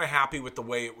kind of happy with the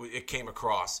way it came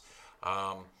across,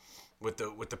 with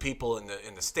the people in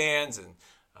the stands, and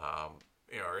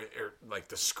like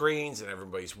the screens, and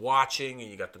everybody's watching, and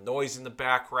you got the noise in the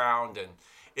background, and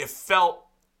it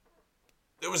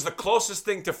was the closest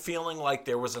thing to feeling like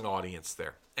there was an audience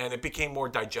there, and it became more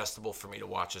digestible for me to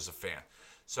watch as a fan.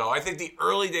 So I think the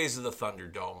early days of the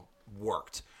Thunderdome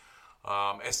worked.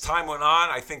 As time went on,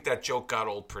 I think that joke got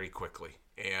old pretty quickly,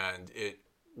 and it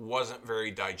wasn't very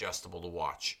digestible to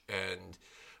watch.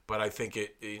 But I think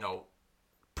it,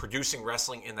 producing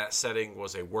wrestling in that setting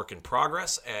was a work in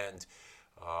progress and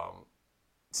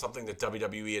something that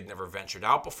WWE had never ventured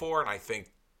out before. And I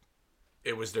think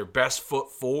it was their best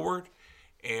foot forward,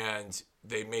 and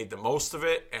they made the most of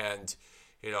it. And,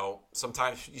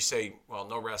 sometimes you say, well,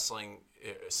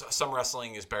 some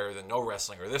wrestling is better than no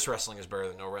wrestling, or this wrestling is better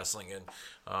than no wrestling. And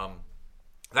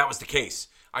that was the case.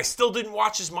 I still didn't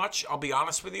watch as much, I'll be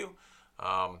honest with you.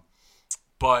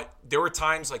 But there were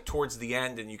times like towards the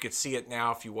end, and you could see it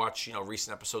now if you watch,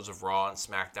 recent episodes of Raw and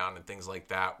SmackDown and things like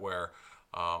that, where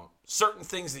certain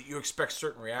things that you expect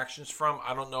certain reactions from.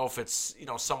 I don't know if it's,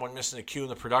 someone missing a cue in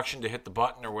the production to hit the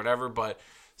button or whatever, but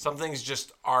some things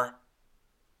just aren't.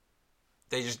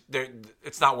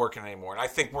 It's not working anymore. And I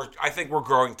think we're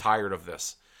growing tired of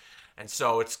this. And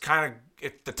so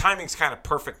the timing's kind of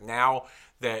perfect now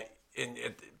that in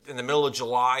the middle of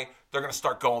July, they're going to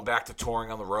start going back to touring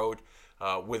on the road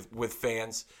with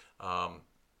fans. But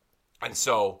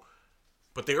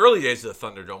the early days of the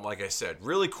Thunderdome, like I said,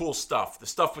 really cool stuff. The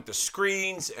stuff with the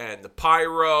screens and the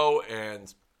pyro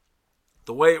and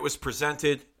the way it was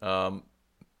presented,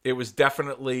 it was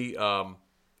definitely,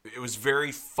 it was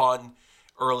very fun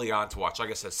early on to watch. Like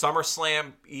I said,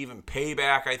 SummerSlam, even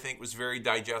Payback, I think was very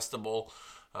digestible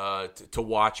to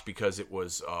watch because it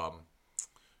was,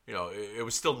 it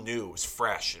was still new, it was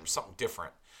fresh, it was something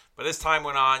different. But as time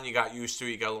went on, you got used to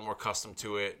it, you got a little more accustomed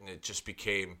to it, and it just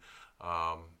became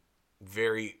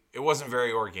it wasn't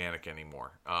very organic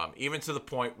anymore. Even to the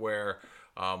point where,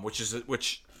 I'll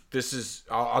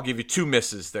give you two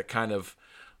misses that kind of,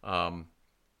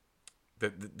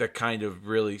 that kind of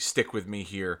really stick with me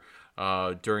here.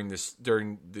 During the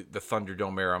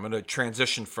Thunderdome era. I'm going to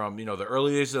transition from, the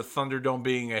early days of the Thunderdome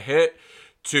being a hit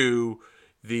to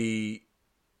the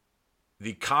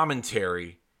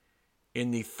commentary in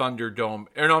the Thunderdome.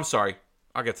 No, I'm sorry.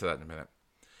 I'll get to that in a minute.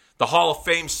 The Hall of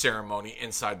Fame ceremony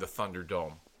inside the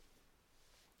Thunderdome.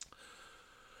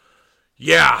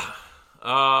 Yeah.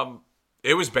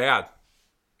 It was bad.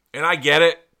 And I get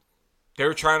it. They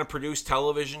were trying to produce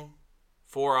television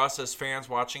for us as fans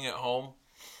watching at home.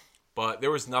 But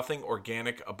there was nothing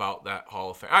organic about that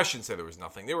Hall of Fame. I shouldn't say there was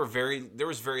nothing. There was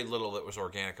very little that was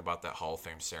organic about that Hall of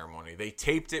Fame ceremony. They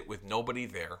taped it with nobody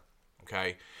there.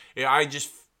 Okay? Yeah, I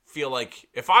just feel like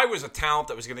if I was a talent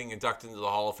that was getting inducted into the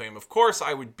Hall of Fame, of course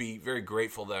I would be very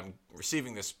grateful that I'm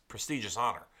receiving this prestigious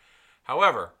honor.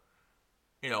 However,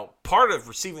 part of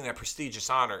receiving that prestigious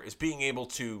honor is being able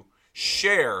to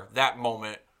share that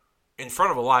moment in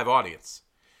front of a live audience.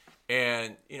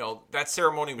 And, that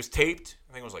ceremony was taped.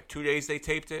 I think it was like 2 days they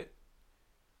taped it.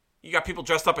 You got people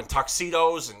dressed up in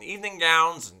tuxedos and evening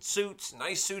gowns and suits,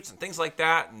 nice suits and things like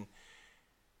that. And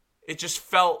it just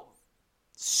felt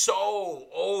so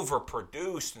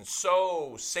overproduced and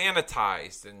so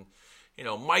sanitized and,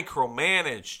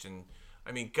 micromanaged. And,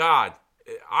 I mean, God,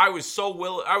 I was so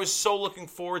looking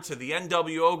forward to the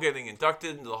NWO getting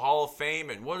inducted into the Hall of Fame.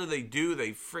 And what do?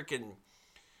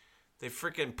 They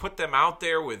freaking put them out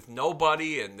there with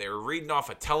nobody, and they were reading off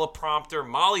a teleprompter.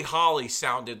 Molly Holly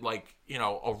sounded like,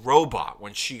 a robot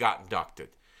when she got inducted.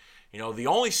 The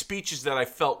only speeches that I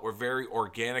felt were very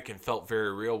organic and felt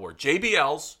very real were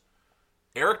JBL's,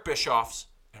 Eric Bischoff's,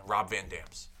 and Rob Van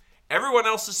Dam's. Everyone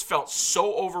else's felt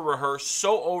so over-rehearsed,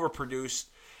 so overproduced.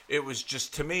 It was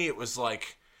just, to me, it was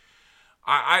like,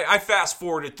 I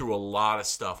fast-forwarded through a lot of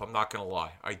stuff. I'm not going to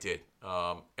lie. I did.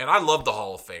 And I love the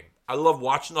Hall of Fame. I love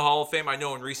watching the Hall of Fame. I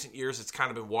know in recent years it's kind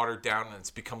of been watered down and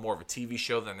it's become more of a TV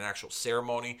show than an actual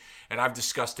ceremony. And I've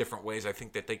discussed different ways I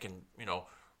think that they can,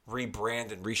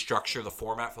 rebrand and restructure the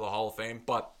format for the Hall of Fame.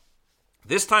 But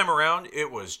this time around,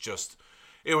 it was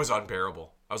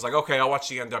unbearable. I was like, okay, I'll watch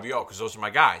the NWO because those are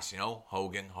my guys,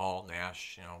 Hogan, Hall,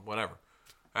 Nash, whatever.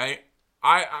 Right?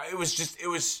 It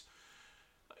was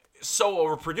so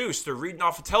overproduced. They're reading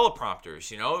off of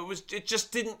teleprompters, it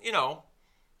just didn't,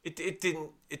 It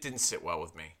didn't sit well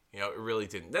with me. It really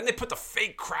didn't. Then they put the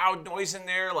fake crowd noise in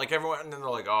there, like everyone, and then they're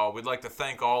like, "Oh, we'd like to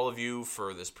thank all of you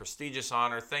for this prestigious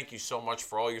honor. Thank you so much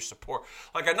for all your support."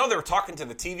 Like, I know they were talking to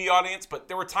the TV audience, but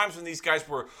there were times when these guys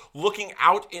were looking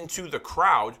out into the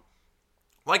crowd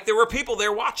like there were people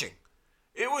there watching.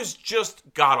 It was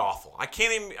just god-awful. I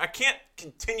can't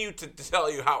continue to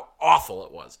tell you how awful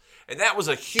it was. And that was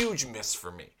a huge miss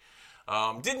for me.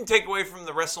 Didn't take away from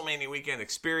the WrestleMania weekend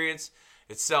experience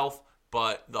itself,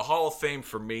 but the Hall of Fame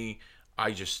for me,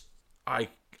 I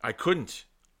couldn't.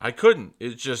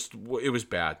 It was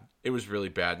bad. It was really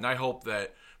bad. And I hope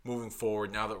that moving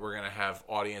forward, now that we're going to have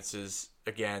audiences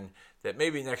again, that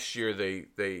maybe next year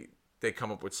they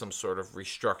come up with some sort of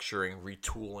restructuring,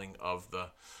 retooling of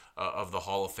the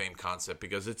Hall of Fame concept,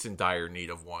 because it's in dire need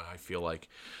of one, I feel like.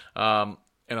 And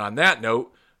on that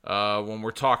note, when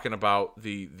we're talking about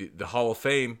the Hall of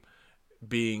Fame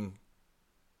being,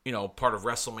 part of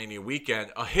WrestleMania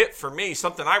weekend, a hit for me,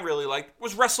 something I really liked,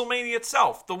 was WrestleMania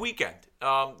itself, the weekend.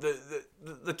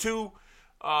 The two,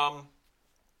 the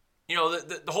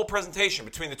whole presentation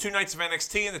between the 2 nights of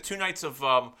NXT and the 2 nights of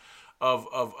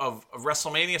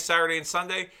WrestleMania, Saturday and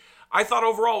Sunday. I thought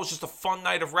overall it was just a fun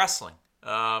night of wrestling,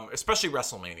 especially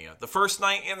WrestleMania, the first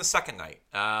night and the second night.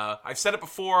 I've said it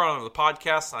before on the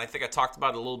podcast, and I think I talked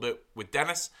about it a little bit with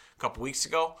Dennis a couple weeks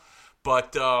ago.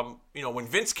 But, when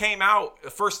Vince came out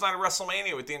the first night of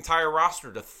WrestleMania with the entire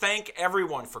roster to thank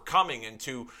everyone for coming and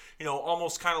to,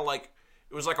 almost kind of like,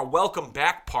 it was like a welcome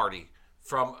back party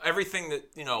from everything that,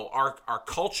 our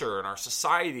culture and our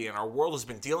society and our world has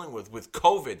been dealing with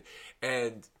COVID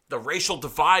and the racial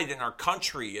divide in our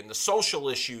country and the social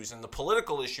issues and the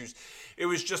political issues. It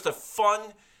was just a fun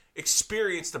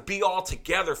experience to be all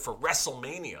together for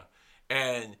WrestleMania.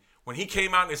 And when he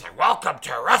came out and he's like, "Welcome to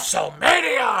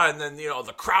WrestleMania," and then,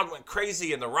 the crowd went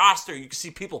crazy, and the roster, you could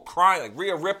see people crying. Like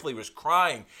Rhea Ripley was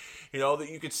crying, that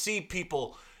you could see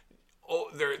people,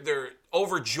 they're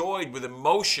overjoyed with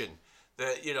emotion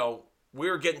that, we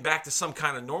were getting back to some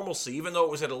kind of normalcy, even though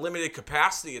it was at a limited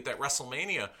capacity at that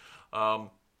WrestleMania.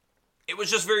 It was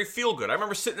just very feel good. I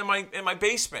remember sitting in my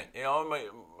basement, in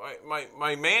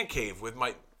my man cave with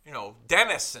my,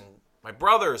 Dennis and my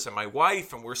brothers and my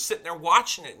wife, and we were sitting there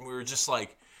watching it, and we were just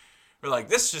like,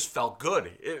 this just felt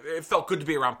good. It felt good to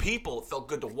be around people. It felt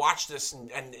good to watch this,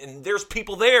 and there's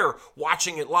people there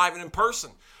watching it live and in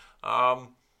person. And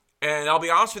I'll be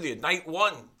honest with you, night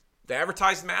one, the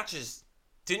advertised matches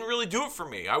didn't really do it for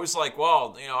me. I was like,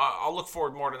 well, I'll look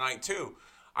forward more to night two.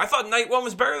 I thought night one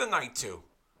was better than night two.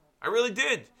 I really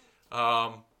did.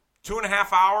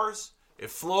 2.5 hours.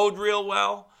 It flowed real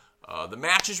well. The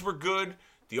matches were good.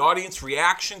 The audience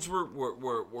reactions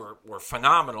were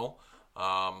phenomenal.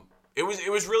 It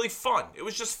was really fun. It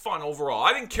was just fun overall.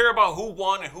 I didn't care about who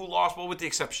won and who lost, well, with the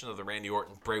exception of the Randy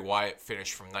Orton Bray Wyatt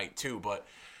finish from night two. But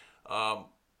I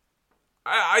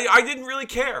didn't really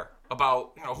care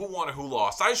about who won and who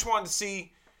lost. I just wanted to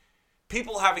see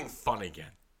people having fun again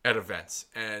at events,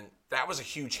 and that was a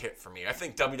huge hit for me. I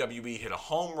think WWE hit a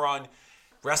home run.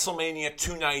 WrestleMania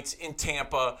 2 nights in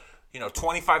Tampa,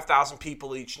 25,000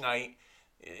 people each night.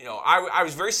 I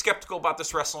was very skeptical about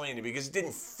this WrestleMania because it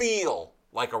didn't feel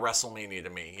like a WrestleMania to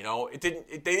me. They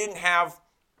didn't have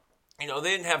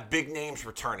big names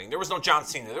returning. There was no John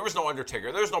Cena. There was no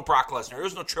Undertaker. There was no Brock Lesnar. There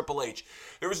was no Triple H.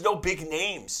 There was no big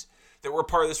names that were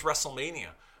part of this WrestleMania.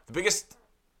 The biggest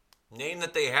name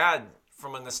that they had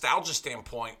from a nostalgia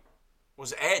standpoint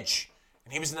was Edge.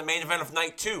 And he was in the main event of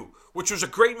night two, which was a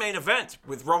great main event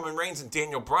with Roman Reigns and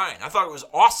Daniel Bryan. I thought it was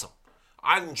awesome.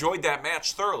 I enjoyed that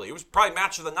match thoroughly. It was probably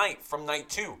match of the night from night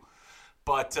two.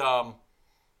 But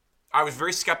I was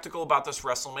very skeptical about this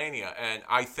WrestleMania. And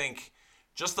I think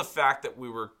just the fact that we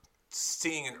were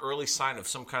seeing an early sign of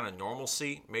some kind of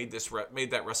normalcy made that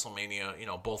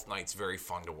WrestleMania, both nights very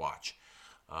fun to watch.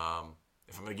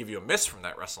 If I'm going to give you a miss from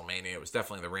that WrestleMania, it was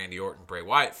definitely the Randy Orton Bray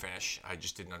Wyatt finish. I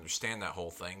just didn't understand that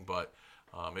whole thing. But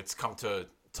it's come to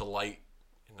light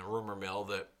in the rumor mill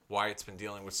that Wyatt's been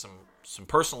dealing with some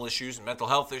personal issues and mental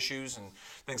health issues and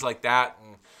things like that,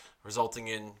 and resulting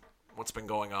in what's been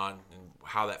going on and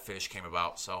how that finish came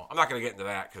about. So I'm not going to get into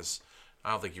that because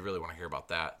I don't think you really want to hear about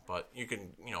that. But you can,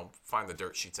 find the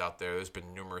dirt sheets out there. There's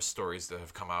been numerous stories that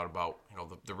have come out about,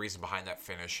 the reason behind that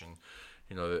finish and,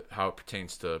 how it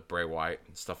pertains to Bray Wyatt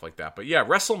and stuff like that. But yeah,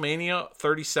 WrestleMania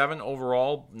 37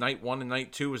 overall, night one and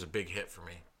night two was a big hit for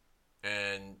me.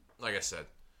 And like I said,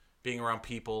 being around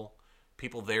people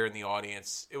there in the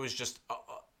audience, it was just,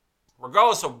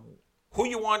 regardless of who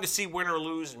you wanted to see win or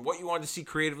lose and what you wanted to see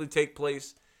creatively take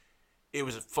place, it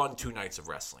was a fun 2 nights of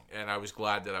wrestling. And I was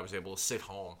glad that I was able to sit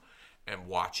home and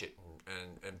watch it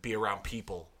and be around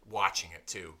people watching it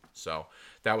too. So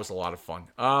that was a lot of fun.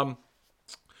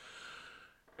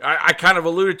 I kind of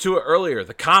alluded to it earlier.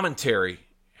 The commentary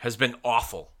has been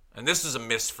awful. And this is a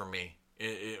miss for me.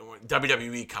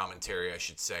 WWE commentary, I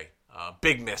should say.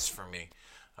 Big miss for me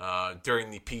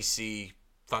during the PC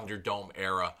Thunderdome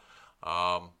era.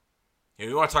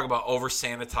 You want to talk about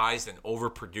over-sanitized and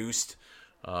overproduced.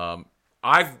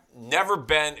 I've never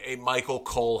been a Michael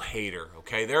Cole hater,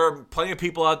 okay? There are plenty of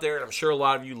people out there, and I'm sure a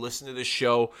lot of you listen to this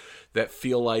show, that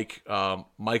feel like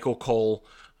Michael Cole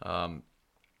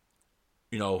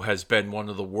has been one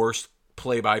of the worst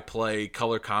play-by-play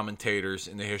color commentators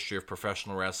in the history of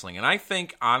professional wrestling. And I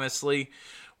think, honestly,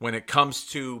 when it comes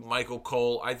to Michael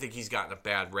Cole, I think he's gotten a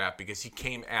bad rap because he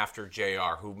came after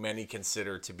JR, who many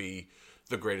consider to be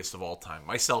the greatest of all time,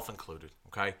 myself included,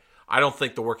 okay? I don't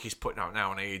think the work he's putting out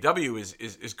now in AEW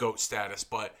is GOAT status,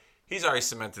 but he's already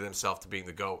cemented himself to being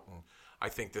the GOAT, and I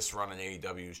think this run in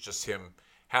AEW is just him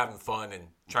having fun and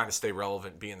trying to stay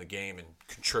relevant, be in the game, and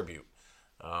contribute,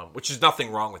 which is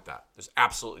nothing wrong with that. There's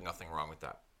absolutely nothing wrong with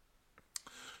that.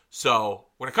 So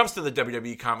when it comes to the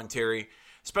WWE commentary,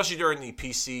 especially during the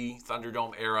PC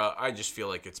Thunderdome era, I just feel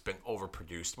like it's been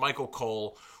overproduced. Michael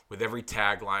Cole, with every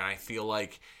tagline, I feel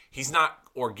like he's not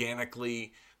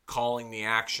organically calling the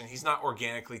action. He's not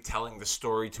organically telling the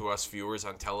story to us viewers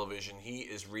on television. He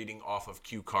is reading off of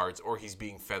cue cards, or he's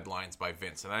being fed lines by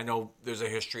Vince. And I know there's a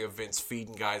history of Vince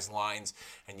feeding guys lines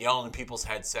and yelling in people's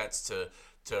headsets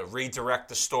to redirect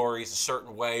the stories a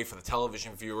certain way for the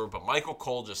television viewer. But Michael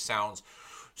Cole just sounds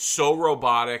so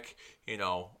robotic,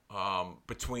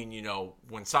 between,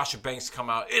 when Sasha Banks come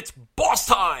out, it's boss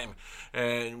time.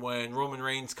 And when Roman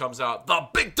Reigns comes out, the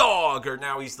big dog, or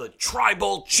now he's the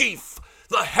tribal chief,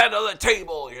 the head of the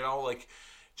table,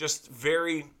 just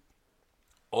very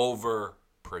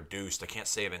overproduced. I can't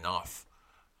say it enough.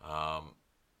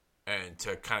 And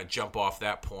to kind of jump off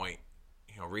that point,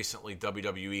 recently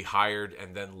WWE hired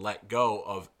and then let go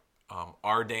of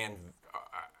Adnan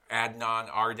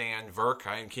Virk.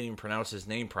 I can't even pronounce his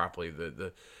name properly.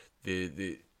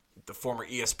 The former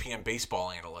ESPN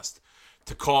baseball analyst,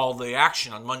 to call the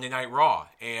action on Monday Night Raw.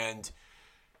 And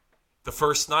the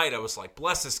first night I was like,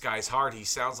 bless this guy's heart. He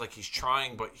sounds like he's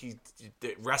trying, but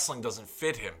wrestling doesn't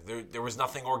fit him. There was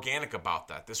nothing organic about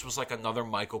that. This was like another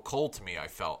Michael Cole to me, I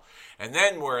felt. And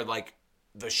then where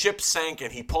the ship sank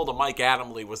and he pulled a Mike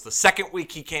Adamle was the second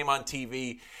week he came on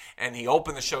TV and he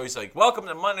opened the show. He's like, welcome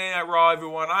to Monday Night Raw,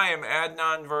 everyone. I am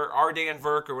Ardan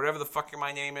Virk, or whatever the fuck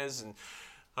my name is. And,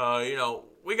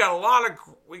 we got a lot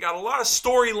of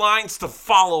storylines to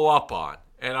follow up on.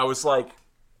 And I was like,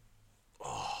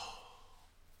 oh,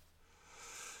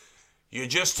 you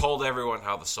just told everyone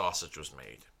how the sausage was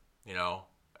made.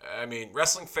 I mean,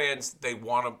 wrestling fans, they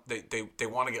want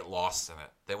to get lost in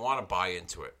it. They want to buy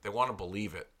into it. They want to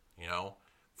believe it,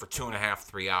 for 2.5,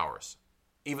 3 hours.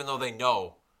 Even though they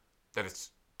know that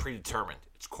it's predetermined,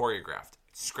 it's choreographed,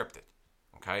 it's scripted,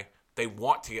 okay? They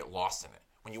want to get lost in it.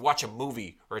 When you watch a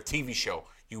movie or a TV show,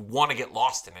 you want to get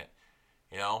lost in it,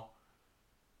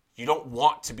 You don't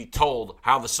want to be told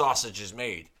how the sausage is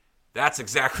made. That's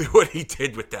exactly what he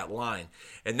did with that line.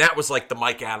 And that was like the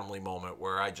Mike Adamle moment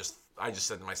where I just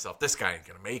said to myself, this guy ain't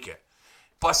going to make it.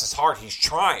 Bless his heart, he's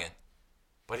trying,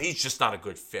 but he's just not a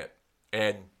good fit.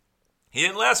 And he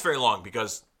didn't last very long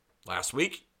because last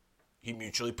week he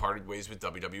mutually parted ways with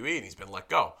WWE and he's been let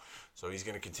go. So he's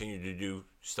going to continue to do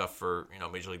stuff for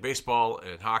Major League Baseball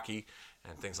and hockey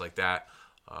and things like that.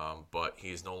 But he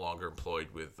is no longer employed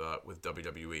with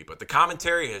WWE. But the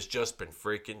commentary has just been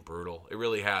freaking brutal. It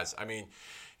really has. I mean,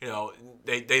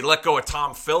 they let go of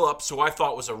Tom Phillips, who I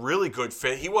thought was a really good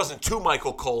fit. He wasn't too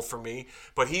Michael Cole for me,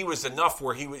 but he was enough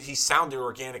where he sounded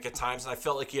organic at times, and I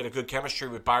felt like he had a good chemistry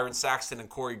with Byron Saxton and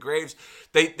Corey Graves.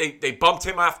 They bumped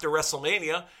him after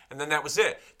WrestleMania, and then that was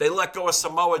it. They let go of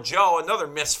Samoa Joe, another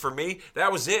miss for me.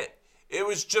 That was it. It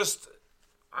was just,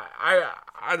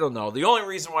 I don't know. The only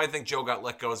reason why I think Joe got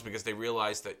let go is because they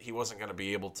realized that he wasn't going to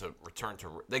be able to return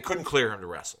to. They couldn't clear him to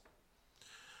wrestle,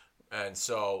 and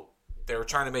so they were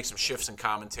trying to make some shifts in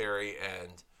commentary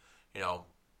and,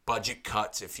 budget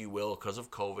cuts, if you will, because of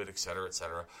COVID, et cetera, et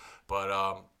cetera.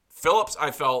 But Phillips,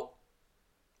 I felt,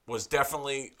 was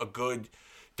definitely a good,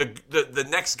 the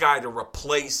next guy to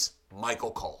replace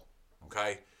Michael Cole,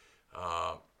 okay?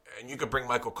 And you could bring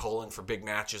Michael Cole in for big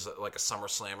matches like a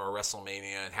SummerSlam or a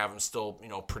WrestleMania and have him still,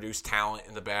 produce talent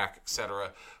in the back, et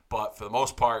cetera. But for the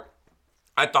most part,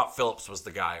 I thought Phillips was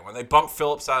the guy. When they bumped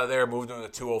Phillips out of there, moved him to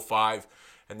 205,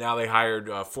 and now they hired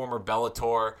former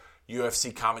Bellator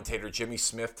UFC commentator Jimmy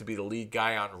Smith to be the lead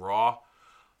guy on Raw.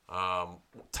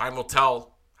 Time will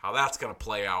tell how that's going to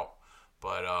play out.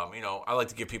 But, I like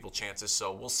to give people chances,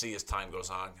 so we'll see as time goes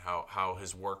on how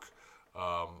his work,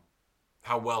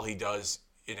 how well he does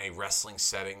in a wrestling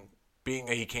setting. Being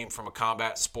that he came from a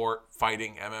combat sport,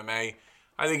 fighting, MMA,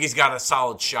 I think he's got a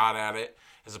solid shot at it,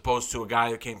 as opposed to a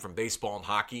guy that came from baseball and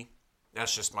hockey.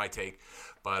 That's just my take.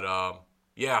 But,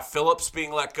 yeah, Phillips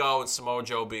being let go and Samoa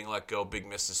Joe being let go, big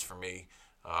misses for me.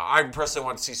 I personally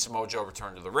want to see Samoa Joe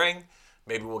return to the ring.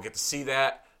 Maybe we'll get to see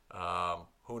that.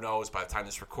 Who knows? By the time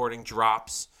this recording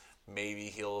drops, maybe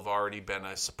he'll have already been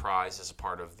a surprise as a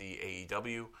part of the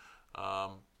AEW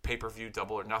pay-per-view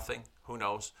Double or Nothing. Who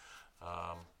knows?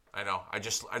 I know. I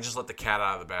just let the cat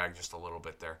out of the bag just a little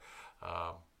bit there.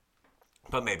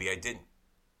 But maybe I didn't.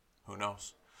 Who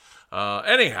knows?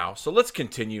 Anyhow, so let's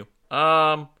continue.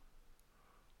 I'll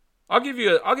give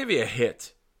you a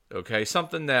hit, okay?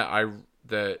 Something that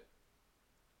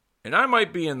and I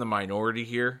might be in the minority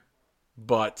here,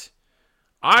 but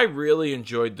I really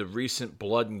enjoyed the recent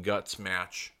Blood and Guts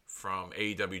match from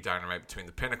AEW Dynamite between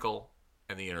the Pinnacle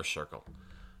and the Inner Circle.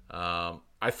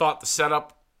 I thought the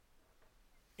setup,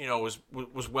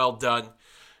 was well done,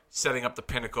 setting up the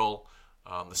Pinnacle,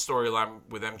 the storyline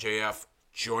with MJF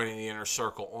joining the Inner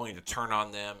Circle only to turn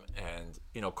on them and,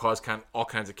 cause all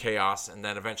kinds of chaos, and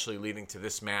then eventually leading to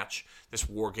this match, this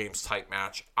War Games type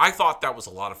match. I thought that was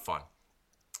a lot of fun.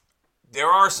 There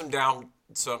are some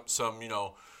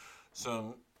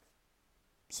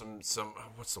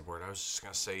what's the word? I was just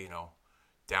going to say,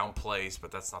 down plays,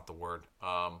 but that's not the word.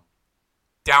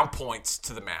 Down points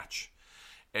to the match.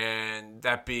 And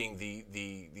that being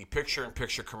the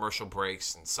picture-in-picture commercial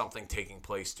breaks and something taking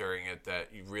place during it that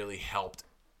really helped,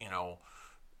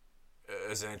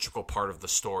 as an integral part of the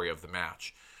story of the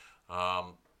match.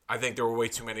 I think there were way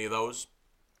too many of those.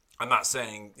 I'm not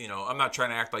saying, I'm not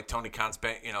trying to act like Tony Khan's,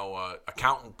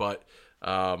 accountant, but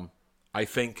I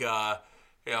think,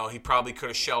 he probably could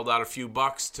have shelled out a few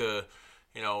bucks to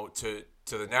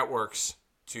the networks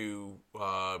to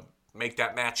make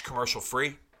that match commercial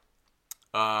free.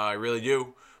 I really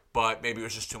do, but maybe it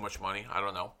was just too much money. I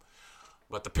don't know.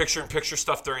 But the picture-in-picture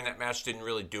stuff during that match didn't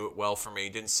really do it well for me.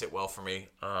 Didn't sit well for me.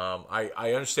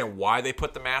 I understand why they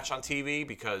put the match on TV,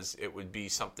 because it would be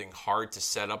something hard to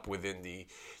set up within the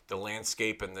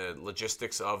landscape and the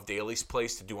logistics of Daily's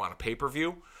Place to do on a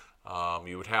pay-per-view.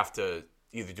 You would have to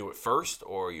either do it first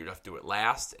or you'd have to do it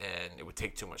last, and it would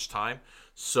take too much time.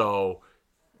 So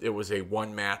it was a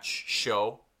one-match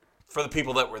show for the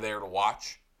people that were there to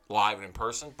watch live and in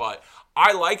person, but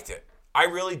I liked it. I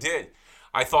really did.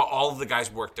 I thought all of the guys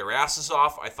worked their asses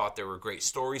off. I thought there were great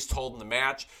stories told in the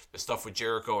match. The stuff with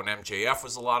Jericho and MJF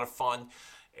was a lot of fun,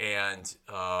 and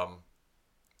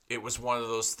it was one of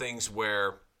those things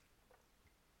where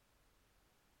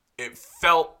it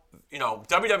felt,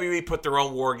 WWE put their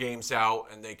own War Games out,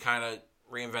 and they kind of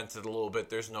reinvented it a little bit.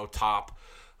 There's no top,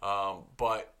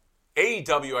 but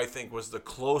AEW, I think, was the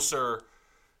closest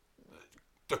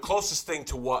thing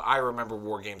to what I remember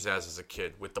War Games as a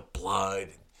kid, with the blood,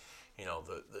 and,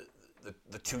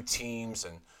 the two teams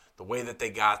and the way that they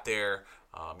got there.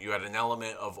 You had an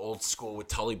element of old school with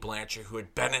Tully Blanchard, who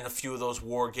had been in a few of those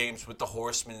War Games with the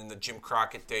Horsemen in the Jim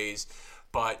Crockett days.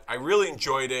 But I really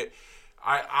enjoyed it.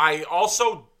 I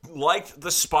also liked the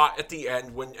spot at the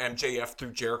end when MJF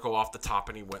threw Jericho off the top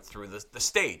and he went through the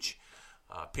stage.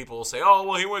 People will say, oh,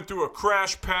 well, he went through a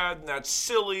crash pad, and that's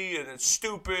silly, and it's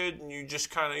stupid, and you just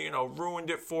kind of,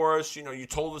 ruined it for us. You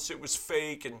told us it was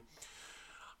fake, and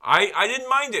I didn't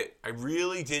mind it. I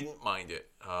really didn't mind it.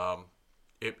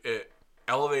 It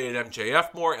elevated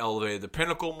MJF more, elevated the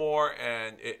Pinnacle more,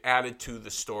 and it added to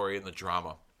the story and the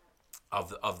drama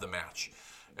of the match,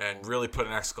 and really put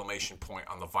an exclamation point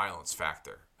on the violence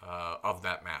factor of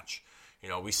that match.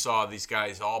 We saw these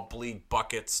guys all bleed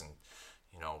buckets and,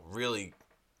 really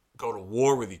go to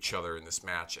war with each other in this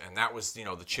match, and that was,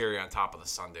 the cherry on top of the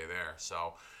sundae there.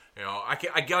 So, I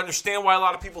can understand why a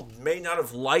lot of people may not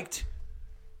have liked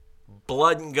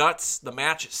Blood and Guts, the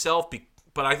match itself,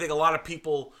 but I think a lot of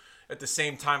people at the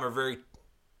same time are very,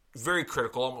 very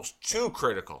critical, almost too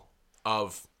critical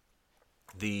of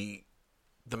the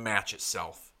match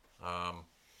itself.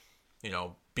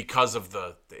 Because of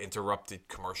the interrupted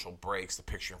commercial breaks, the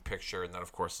picture-in-picture, and then,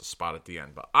 of course, the spot at the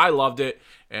end. But I loved it,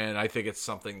 and I think it's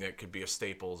something that could be a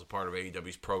staple as a part of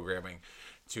AEW's programming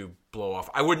to blow off.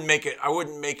 I wouldn't make it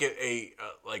a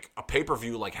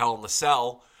pay-per-view like Hell in the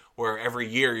Cell, where every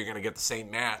year you're going to get the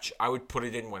same match. I would put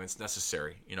it in when it's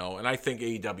necessary, and I think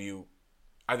AEW,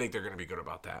 I think they're going to be good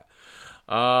about that.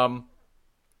 A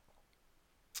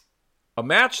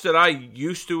match that I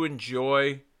used to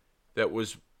enjoy that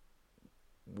was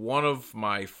one of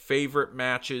my favorite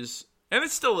matches, and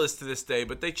it still is to this day,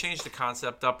 but they changed the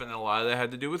concept up, and a lot of that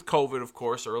had to do with COVID, of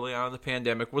course, early on in the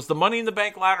pandemic, was the Money in the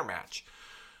Bank ladder match.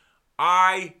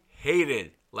 I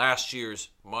hated last year's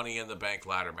Money in the Bank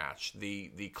ladder match.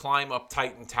 The climb up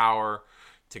Titan Tower,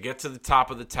 to get to the top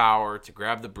of the tower, to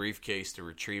grab the briefcase, to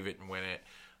retrieve it and win it.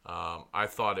 I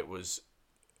thought it was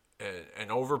an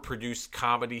overproduced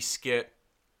comedy skit.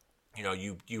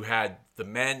 You had the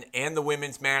men and the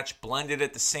women's match blended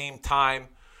at the same time.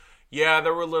 Yeah,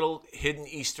 there were little hidden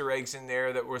Easter eggs in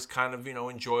there that was kind of,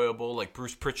 enjoyable, like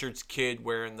Bruce Pritchard's kid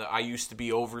wearing the I used to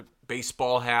be over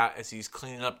baseball hat as he's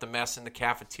cleaning up the mess in the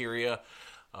cafeteria.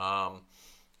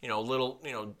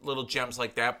 Little gems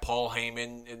like that. Paul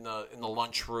Heyman in the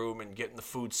lunchroom and getting the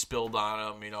food spilled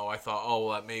on him. I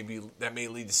thought, that may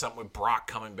lead to something with Brock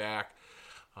coming back.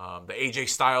 The AJ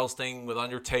Styles thing with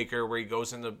Undertaker, where he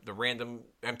goes in the random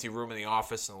empty room in the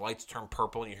office and the lights turn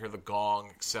purple and you hear the gong,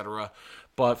 etc.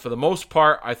 But for the most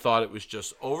part, I thought it was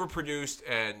just overproduced,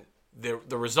 and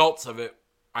the results of it,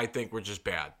 I think, were just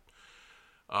bad.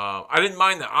 I didn't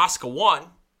mind that Asuka won,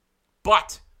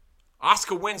 but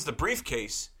Asuka wins the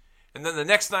briefcase, and then the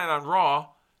next night on Raw,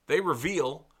 they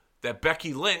reveal that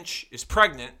Becky Lynch is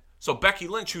pregnant. So Becky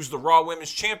Lynch, who's the Raw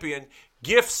Women's Champion,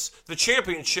 gifts the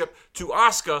championship to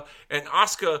Asuka, and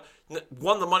Asuka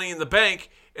won the Money in the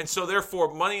Bank, and so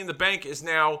therefore Money in the Bank is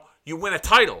now you win a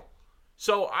title.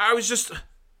 So I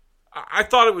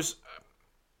thought it was,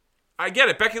 I get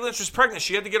it. Becky Lynch was pregnant.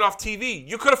 She had to get off TV.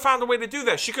 You could have found a way to do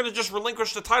that. She could have just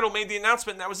relinquished the title, made the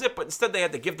announcement, and that was it. But instead they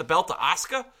had to give the belt to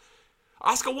Asuka.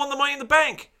 Asuka won the Money in the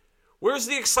Bank. Where's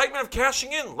the excitement of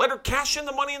cashing in? Let her cash in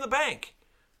the Money in the Bank.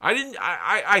 I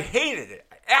hated it.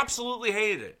 I absolutely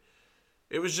hated it.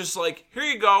 It was just like, here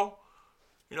you go.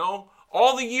 You know,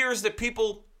 all the years that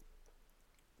people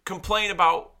complain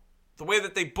about the way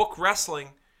that they book wrestling,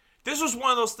 this was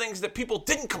one of those things that people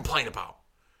didn't complain about.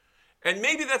 And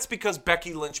maybe that's because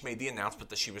Becky Lynch made the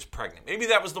announcement that she was pregnant. Maybe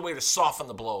that was the way to soften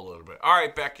the blow a little bit. All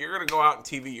right, Becky, you're going to go out on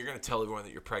TV. You're going to tell everyone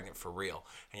that you're pregnant for real.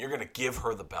 And you're going to give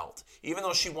her the belt. Even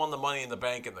though she won the Money in the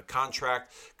Bank and the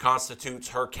contract constitutes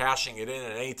her cashing it in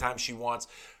at any time she wants,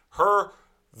 her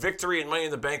victory in Money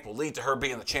in the Bank will lead to her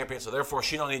being the champion, so therefore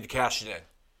she don't need to cash it in.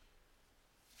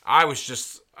 I was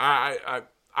just, I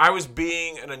was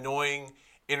being an annoying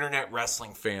internet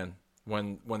wrestling fan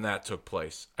when that took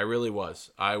place. I really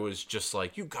was. I was just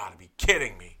like, you got to be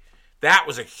kidding me. That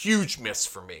was a huge miss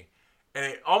for me. And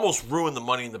it almost ruined the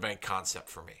Money in the Bank concept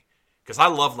for me. Because I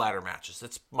love ladder matches.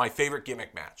 It's my favorite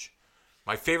gimmick match.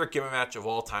 My favorite gimmick match of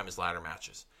all time is ladder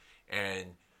matches. And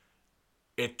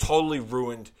it totally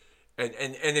ruined, and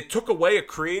it took away a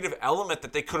creative element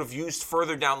that they could have used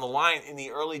further down the line in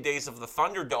the early days of the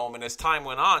Thunderdome and as time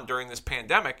went on during this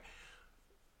pandemic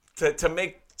to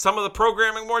make some of the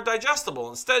programming more digestible.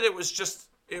 Instead, it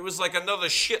was like another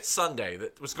shit Sunday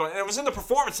that was going, and it was in the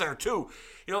Performance Center too.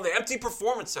 You know, the empty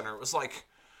Performance Center. It was like,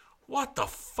 what the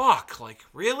fuck? Like,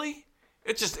 really?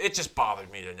 It just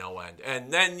bothered me to no end.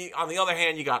 And then on the other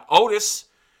hand, you got Otis,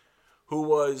 who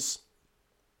was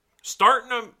starting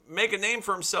to make a name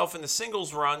for himself in the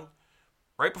singles run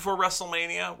right before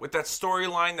WrestleMania with that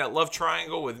storyline, that love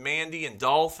triangle with Mandy and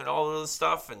Dolph and all of this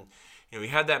stuff. And you know, he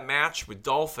had that match with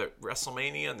Dolph at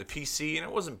WrestleMania and the PC, and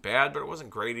it wasn't bad, but it wasn't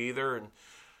great either. And,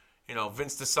 you know,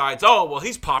 Vince decides, oh, well,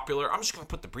 he's popular. I'm just going to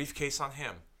put the briefcase on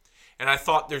him. And I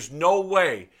thought, there's no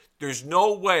way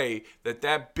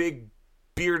that big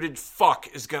bearded fuck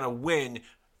is going to win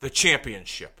the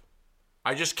championship.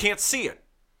 I just can't see it.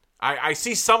 I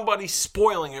see somebody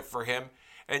spoiling it for him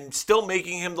and still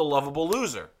making him the lovable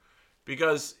loser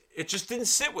because it just didn't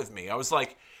sit with me. I was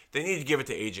like, they need to give it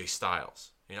to AJ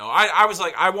Styles. You know, I was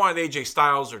like, I wanted AJ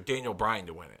Styles or Daniel Bryan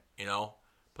to win it, you know?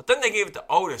 But then they gave it to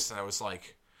Otis, and I was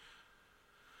like,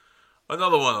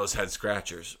 another one of those head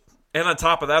scratchers. And on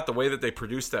top of that, the way that they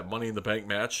produced that Money in the Bank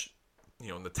match, you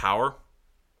know, in the tower,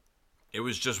 it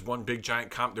was just one big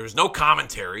giant there was no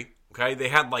commentary, okay? They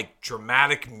had, like,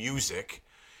 dramatic music,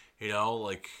 you know,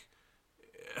 like,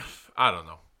 I don't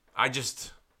know. I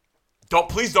just,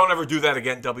 please don't ever do that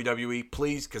again, WWE,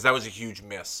 please, because that was a huge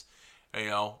miss. You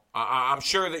know, I'm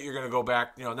sure that you're going to go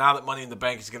back, you know, now that Money in the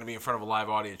Bank is going to be in front of a live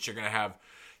audience, you're going to have,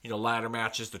 you know, ladder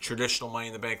matches, the traditional Money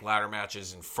in the Bank ladder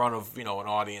matches in front of, you know, an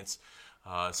audience.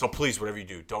 So please, whatever you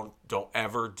do, don't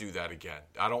ever do that again.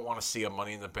 I don't want to see a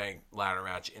Money in the Bank ladder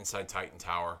match inside Titan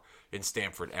Tower in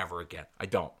Stamford ever again. I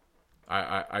don't.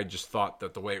 I just thought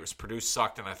that the way it was produced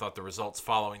sucked, and I thought the results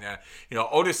following that. You know,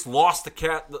 Otis lost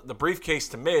the briefcase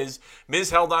to Miz. Miz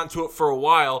held on to it for a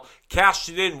while, cashed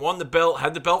it in, won the belt,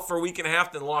 had the belt for a week and a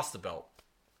half, then lost the belt.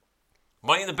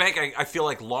 Money in the Bank, I feel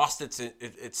like lost its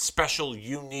special,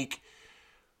 unique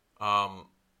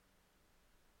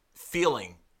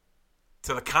feeling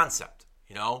to the concept.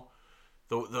 You know,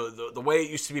 the way it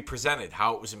used to be presented,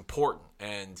 how it was important,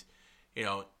 and you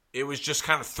know, it was just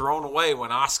kind of thrown away when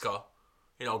Asuka,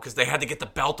 you know, because they had to get the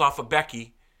belt off of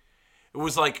Becky. It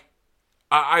was like,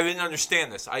 I didn't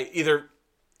understand this.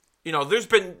 You know, there's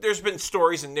been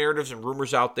stories and narratives and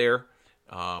rumors out there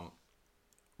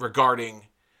regarding,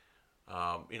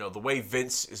 you know, the way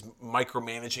Vince is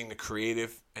micromanaging the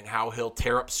creative and how he'll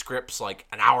tear up scripts like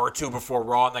an hour or two before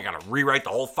Raw, and they got to rewrite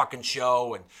the whole fucking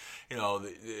show. And, you know,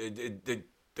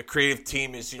 the creative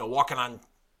team is, you know, walking on,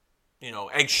 you know,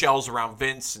 eggshells around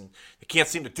Vince, and they can't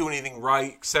seem to do anything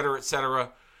right, et cetera, et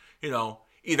cetera. You know,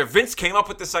 either Vince came up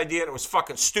with this idea and it was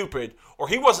fucking stupid, or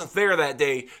he wasn't there that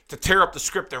day to tear up the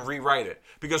script and rewrite it.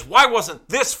 Because why wasn't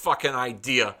this fucking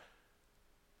idea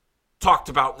talked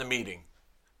about in the meeting.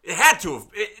 It had to have.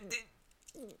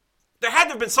 There had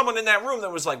to have been someone in that room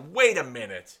that was like, wait a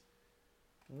minute.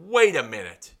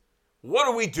 What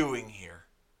are we doing here?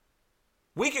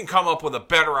 We can come up with a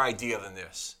better idea than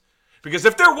this. Because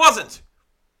if there wasn't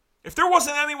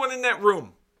anyone in that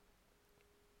room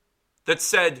that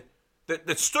said,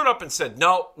 that stood up and said,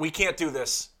 no, we can't do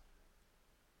this,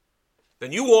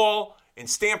 then you all in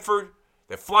Stamford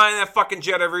that fly in that fucking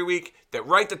jet every week, that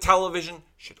write the television,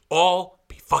 should all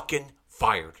be fucking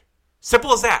fired.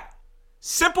 Simple as that.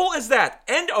 Simple as that.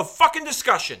 End of fucking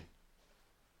discussion.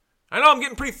 I know I'm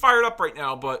getting pretty fired up right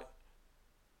now, but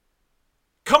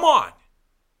come on.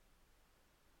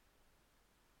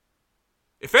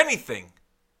 If anything,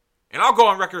 and I'll go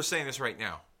on record saying this right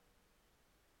now,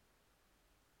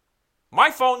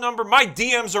 my phone number, my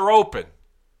DMs are open.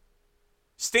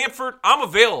 Stamford, I'm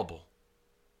available.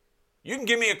 You can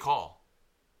give me a call.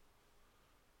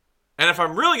 And if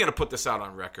I'm really going to put this out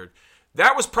on record,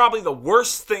 that was probably the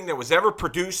worst thing that was ever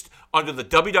produced under the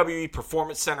WWE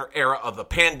Performance Center era of the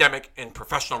pandemic in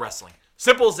professional wrestling.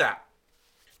 Simple as that.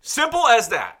 Simple as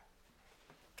that.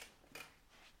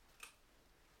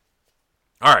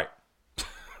 All right.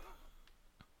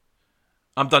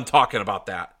 I'm done talking about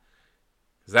that.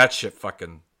 That shit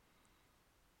fucking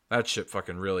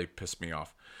really pissed me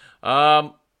off.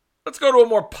 Let's go to a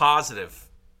more positive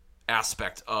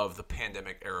aspect of the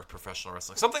pandemic era of professional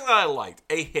wrestling. Something that I liked,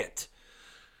 a hit.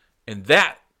 And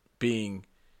that being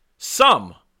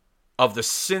some of the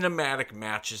cinematic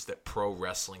matches that pro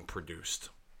wrestling produced.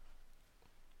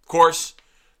 Of course,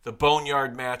 the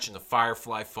Boneyard match and the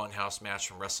Firefly Funhouse match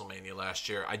from WrestleMania last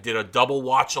year. I did a double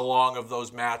watch along of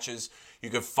those matches.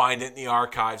 You can find it in the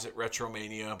archives at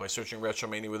Retromania by searching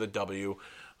Retromania with a W.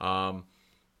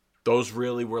 Those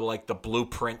really were like the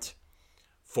blueprint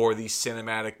for these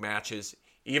cinematic matches.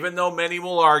 Even though many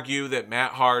will argue that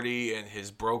Matt Hardy and his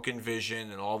Broken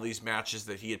Vision and all these matches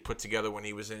that he had put together when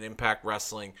he was in Impact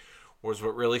Wrestling was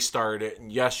what really started it.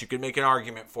 And yes, you can make an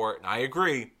argument for it, and I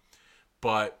agree.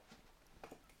 But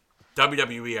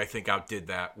WWE, I think, outdid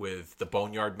that with the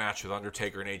Boneyard match with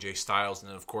Undertaker and AJ Styles, and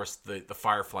then, of course, the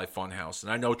Firefly Funhouse.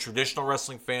 And I know traditional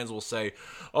wrestling fans will say,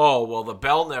 oh, well, the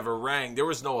bell never rang. There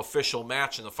was no official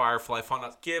match in the Firefly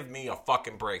Funhouse. Give me a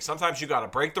fucking break. Sometimes you got to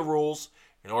break the rules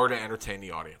in order to entertain the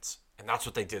audience. And that's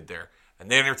what they did there. And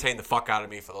they entertained the fuck out of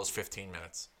me for those 15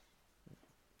 minutes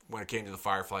when it came to the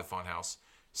Firefly Funhouse.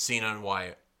 Cena and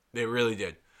Wyatt. They really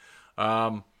did.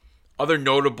 Other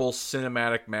notable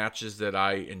cinematic matches that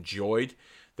I enjoyed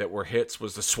that were hits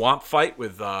was the Swamp Fight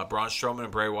with Braun Strowman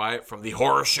and Bray Wyatt from the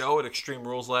Horror Show at Extreme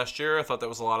Rules last year. I thought that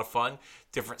was a lot of fun.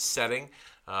 Different setting.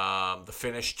 The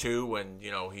finish, too, when,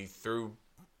 he threw,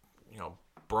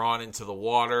 Braun into the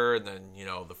water, and then,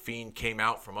 the Fiend came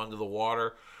out from under the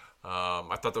water.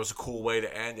 I thought that was a cool way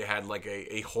to end. It had like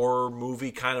a horror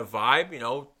movie kind of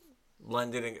vibe,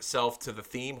 lending itself to the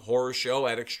theme, Horror Show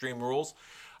at Extreme Rules.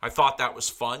 I thought that was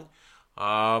fun.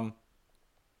 And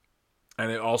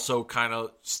it also kind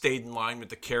of stayed in line with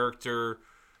the character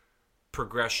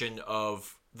progression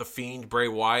of the Fiend, Bray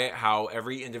Wyatt, how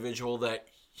every individual that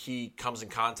he comes in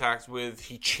contact with,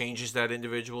 he changes that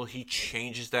individual. He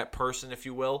changes that person, if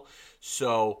you will.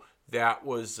 So that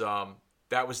was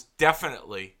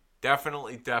definitely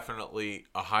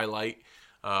a highlight,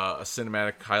 a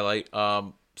cinematic highlight.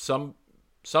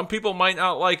 Some people might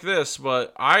not like this,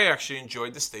 but I actually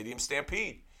enjoyed the Stadium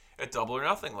Stampede at Double or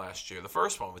Nothing last year, the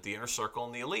first one with the Inner Circle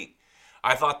and the Elite.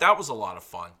 I thought that was a lot of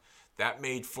fun. That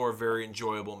made for a very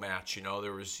enjoyable match.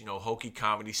 There was, hokey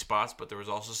comedy spots, but there was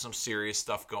also some serious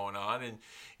stuff going on, and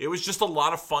it was just a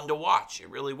lot of fun to watch. It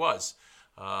really was.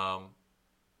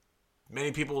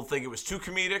 Many people would think it was too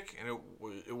comedic, and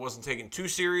it wasn't taken too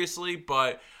seriously,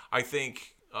 but I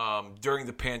think during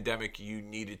the pandemic, you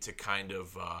needed to kind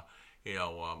of,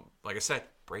 like I said,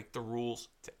 break the rules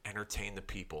to entertain the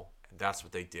people, and that's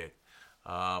what they did.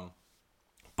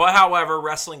 But however,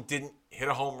 wrestling didn't hit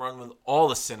a home run with all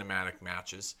the cinematic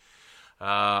matches.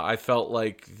 I felt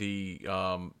like the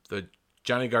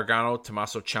Johnny Gargano,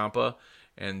 Tommaso Ciampa,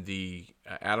 and the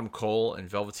Adam Cole and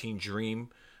Velveteen Dream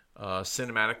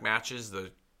cinematic matches.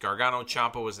 The Gargano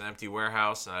Ciampa was an empty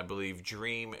warehouse, and I believe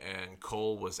Dream and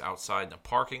Cole was outside in a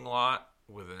parking lot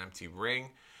with an empty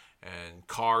ring and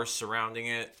cars surrounding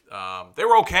it. They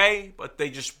were okay, but they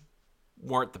just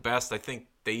weren't the best. I think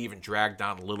they even dragged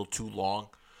on a little too long.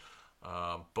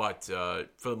 But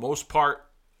for the most part,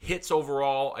 hits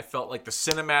overall. I felt like the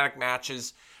cinematic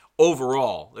matches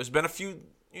overall, there's been a few,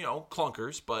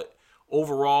 clunkers, but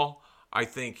overall, I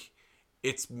think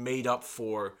it's made up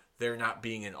for there not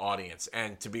being an audience.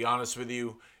 And to be honest with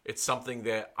you, it's something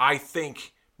that I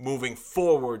think moving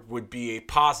forward would be a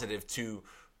positive to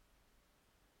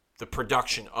the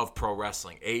production of pro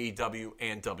wrestling, AEW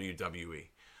and WWE.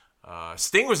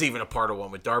 Sting was even a part of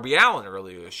one with Darby Allin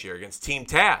earlier this year against Team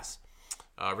Taz,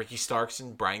 Ricky Starks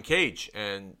and Brian Cage.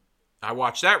 And I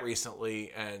watched that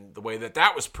recently, and the way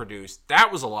that was produced,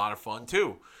 that was a lot of fun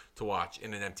too to watch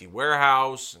in an empty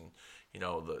warehouse, and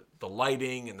the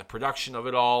lighting and the production of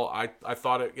it all. I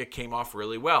thought it came off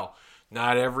really well.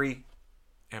 Not every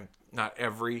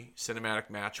cinematic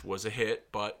match was a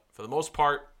hit, but for the most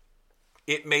part,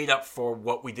 it made up for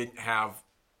what we didn't have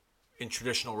in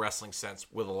traditional wrestling sense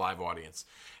with a live audience.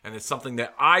 And it's something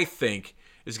that I think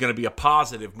is going to be a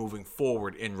positive moving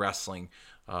forward in wrestling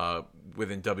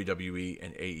within WWE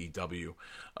and AEW.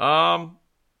 I'm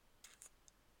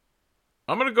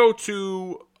going to go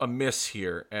to a miss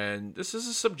here, and this is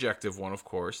a subjective one, of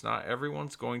course. Not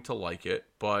everyone's going to like it,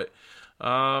 but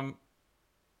I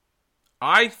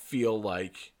feel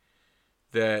like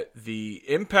that the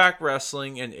Impact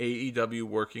Wrestling and AEW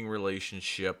working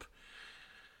relationship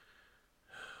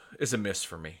is a miss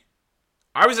for me.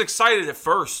 I was excited at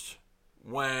first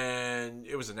when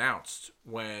it was announced,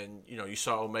 when you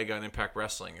saw Omega on Impact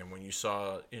Wrestling, and when you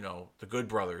saw the Good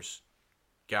Brothers,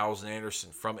 Gallows and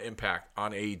Anderson from Impact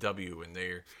on AEW, and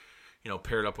they're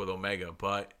paired up with Omega,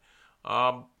 but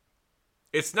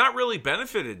it's not really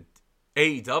benefited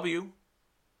AEW,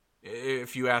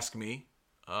 if you ask me,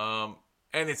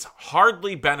 and it's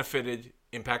hardly benefited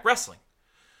Impact Wrestling.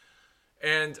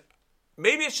 And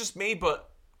maybe it's just me, but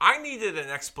I needed an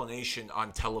explanation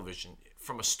on television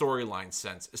from a storyline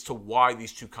sense as to why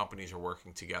these two companies are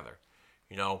working together.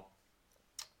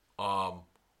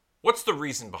 What's the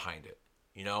reason behind it?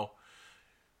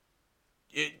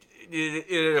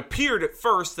 It appeared at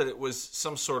first that it was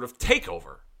some sort of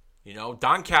takeover.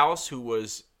 Don Callis, who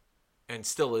was and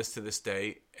still is to this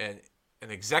day an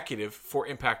executive for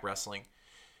Impact Wrestling,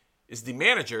 is the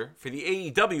manager for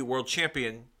the AEW World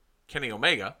Champion Kenny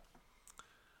Omega.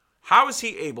 How is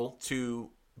he able to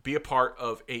be a part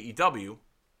of AEW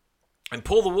and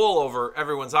pull the wool over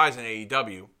everyone's eyes in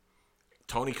AEW,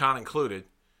 Tony Khan included,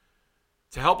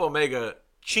 to help Omega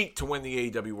cheat to win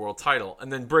the AEW World title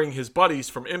and then bring his buddies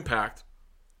from Impact,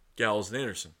 Gallows and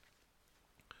Anderson?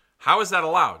 How is that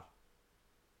allowed?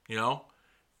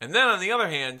 And then on the other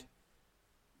hand,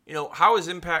 how is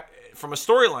Impact, from a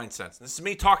storyline sense, and this is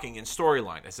me talking in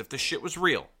storyline as if this shit was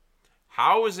real,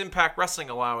 how is Impact Wrestling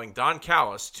allowing Don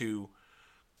Callis to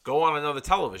go on another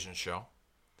television show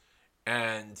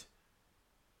and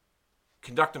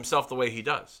conduct himself the way he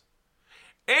does?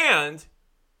 And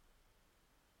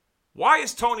why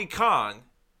is Tony Khan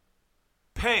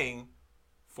paying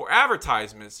for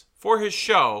advertisements for his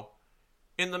show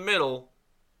in the middle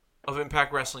of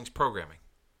Impact Wrestling's programming?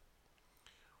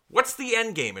 What's the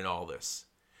end game in all this?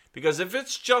 Because if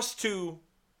it's just to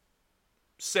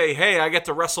say, hey, I get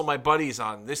to wrestle my buddies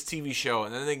on this TV show,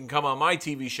 and then they can come on my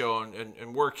TV show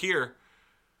and work here,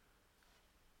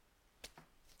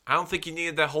 I don't think you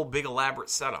needed that whole big elaborate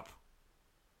setup.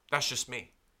 That's just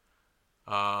me.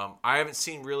 I haven't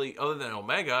seen really, other than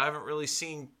Omega, I haven't really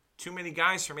seen too many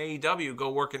guys from AEW go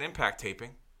work an Impact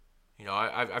taping.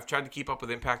 I've tried to keep up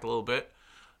with Impact a little bit,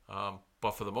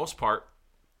 but for the most part,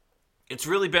 it's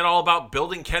really been all about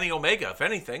building Kenny Omega, if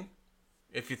anything.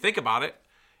 If you think about it,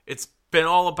 it's been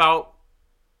all about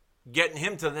getting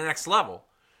him to the next level.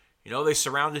 They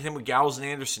surrounded him with Gallows and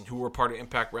Anderson, who were part of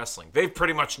Impact Wrestling. They've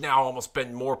pretty much now almost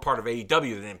been more part of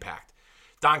AEW than Impact.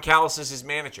 Don Callis is his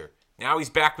manager. Now he's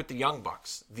back with the Young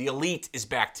Bucks. The Elite is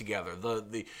back together.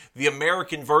 The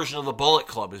American version of the Bullet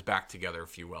Club is back together,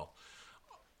 if you will.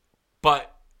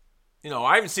 But,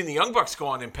 I haven't seen the Young Bucks go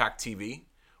on Impact TV.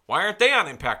 Why aren't they on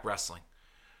Impact Wrestling?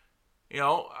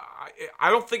 I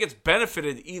don't think it's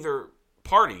benefited either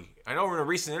party. I know in a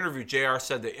recent interview, JR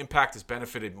said that Impact has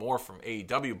benefited more from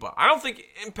AEW, but I don't think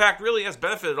Impact really has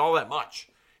benefited all that much.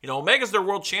 Omega's their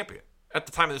world champion at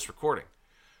the time of this recording.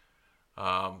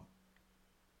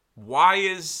 Why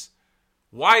is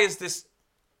this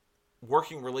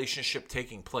working relationship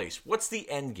taking place? What's the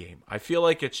end game? I feel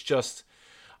like it's just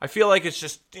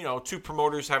two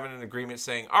promoters having an agreement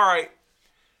saying, all right,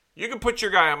 you can put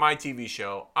your guy on my TV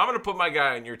show. I'm going to put my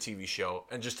guy on your TV show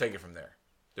and just take it from there.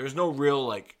 There's no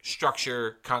real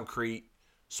structure, concrete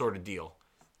sort of deal.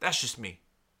 That's just me.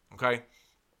 Okay?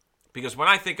 Because when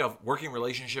I think of working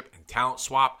relationship and talent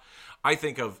swap, I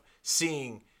think of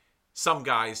seeing some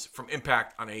guys from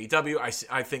Impact on AEW.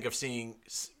 I think of seeing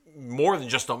more than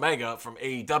just Omega from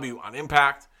AEW on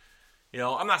Impact.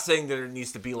 I'm not saying that there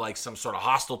needs to be some sort of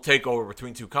hostile takeover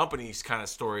between two companies kind of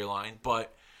storyline,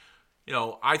 but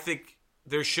I think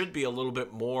there should be a little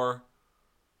bit more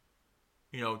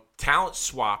talent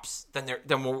swaps than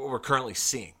what we're currently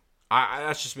seeing.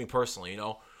 That's just me personally.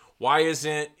 Why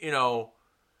isn't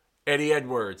Eddie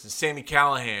Edwards and Sami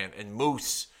Callihan and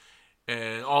Moose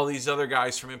and all these other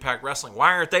guys from Impact Wrestling?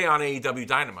 Why aren't they on AEW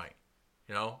Dynamite?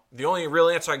 The only real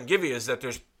answer I can give you is that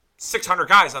there's 600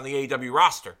 guys on the AEW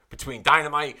roster between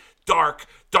Dynamite, Dark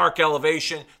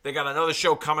Elevation. They got another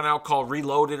show coming out called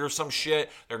Reloaded or some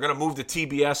shit. They're going to move to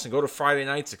TBS and go to Friday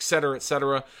nights, et cetera, et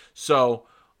cetera. So,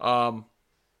 I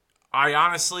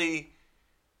honestly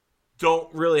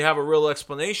don't really have a real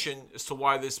explanation as to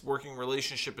why this working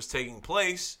relationship is taking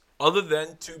place other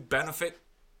than to benefit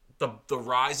the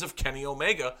rise of Kenny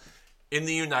Omega in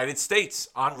the United States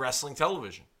on wrestling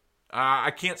television.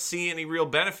 I can't see any real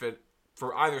benefit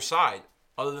for either side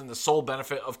other than the sole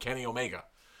benefit of Kenny Omega.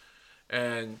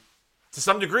 And to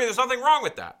some degree, there's nothing wrong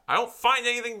with that. I don't find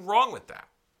anything wrong with that.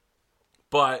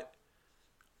 But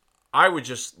I would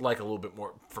just like a little bit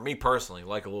more, for me personally,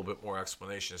 like a little bit more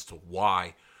explanation as to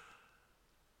why,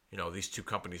 these two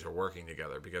companies are working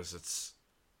together, because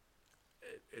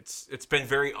it's been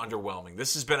very underwhelming.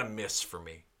 This has been a miss for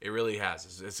me. It really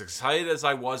has. As excited as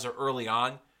I was early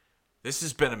on, this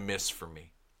has been a miss for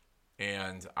me.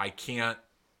 And I don't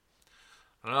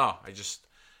know.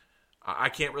 I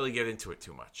can't really get into it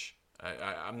too much.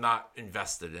 I'm not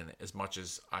invested in it as much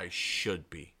as I should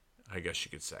be, I guess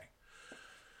you could say.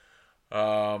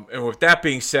 And with that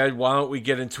being said, why don't we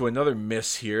get into another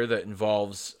miss here that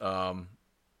involves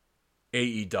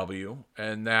AEW,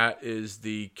 and that is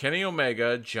the Kenny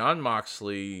Omega, Jon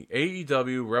Moxley,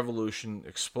 AEW Revolution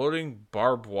Exploding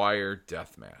Barbed Wire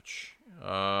Death Match.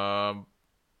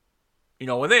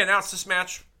 When they announced this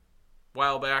match a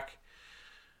while back,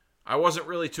 I wasn't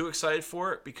really too excited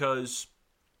for it because,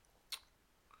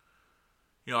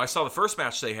 I saw the first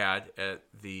match they had at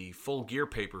the Full Gear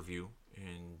pay-per-view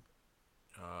in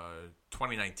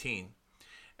 2019,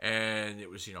 and it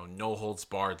was, no holds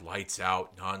barred, lights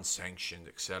out, non-sanctioned,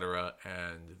 etc.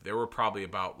 And there were probably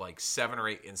about 7 or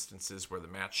 8 instances where the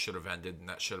match should have ended, and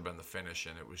that should have been the finish,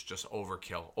 and it was just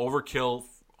overkill. Overkill,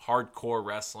 hardcore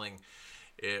wrestling.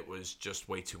 It was just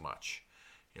way too much.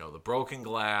 The broken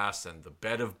glass and the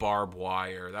bed of barbed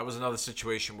wire. That was another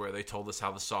situation where they told us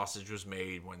how the sausage was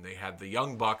made when they had the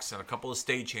Young Bucks and a couple of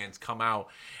stagehands come out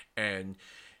and,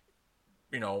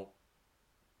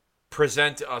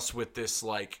 present us with this,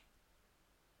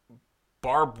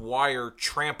 barbed wire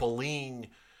trampoline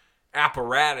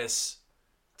apparatus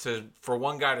for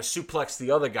one guy to suplex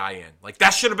the other guy in. That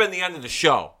should have been the end of the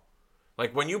show.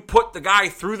 When you put the guy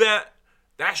through that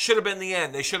should have been the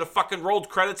end. They should have fucking rolled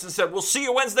credits and said, we'll see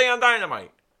you Wednesday on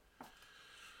Dynamite.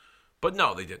 But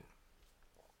no, they didn't.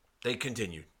 They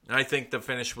continued. And I think the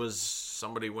finish was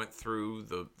somebody went through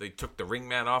they took the ring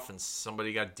mat off and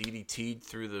somebody got DDT'd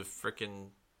through the frickin',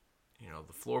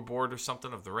 the floorboard or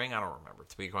something of the ring. I don't remember.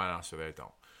 To be quite honest with you, I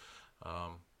don't.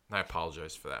 I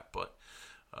apologize for that. But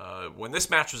when this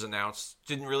match was announced,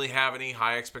 didn't really have any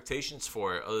high expectations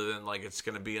for it other than it's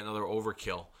going to be another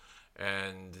overkill.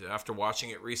 And after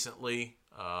watching it recently,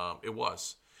 it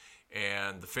was.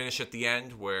 And the finish at the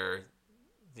end where,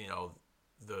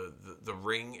 the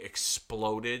ring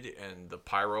exploded and the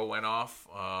pyro went off.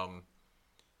 I'm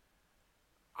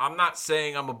not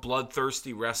saying I'm a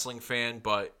bloodthirsty wrestling fan,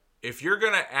 but if you're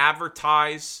going to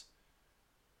advertise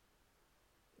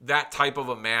that type of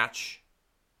a match,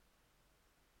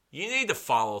 you need to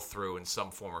follow through in some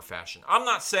form or fashion. I'm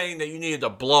not saying that you needed to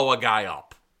blow a guy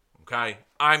up, okay?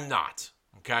 I'm not,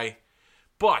 okay?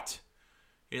 But,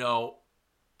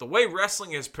 the way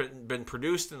wrestling has been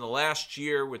produced in the last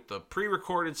year with the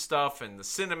pre-recorded stuff and the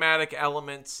cinematic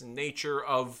elements and nature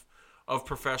of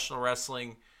professional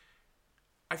wrestling,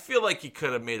 I feel like you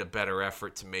could have made a better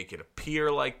effort to make it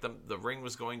appear like the ring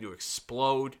was going to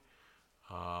explode,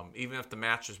 even if the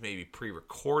match was maybe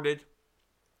pre-recorded.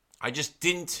 I just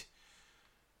didn't,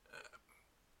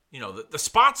 the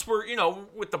spots were,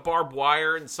 with the barbed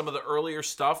wire and some of the earlier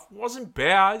stuff wasn't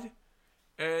bad.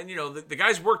 And, the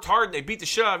guys worked hard and they beat the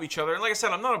shit out of each other. And like I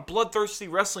said, I'm not a bloodthirsty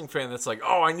wrestling fan that's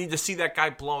I need to see that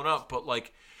guy blown up. But,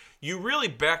 you really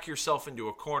back yourself into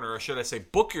a corner, or should I say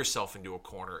book yourself into a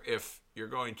corner if you're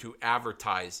going to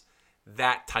advertise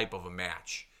that type of a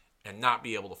match and not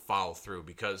be able to follow through.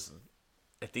 Because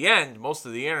at the end, most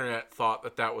of the internet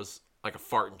thought that was like a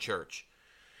fart in church.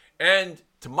 And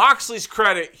to Moxley's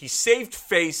credit, he saved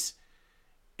face,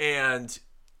 and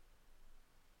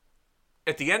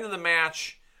at the end of the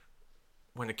match,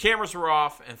 when the cameras were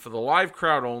off and for the live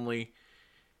crowd only,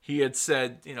 he had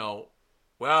said,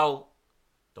 well,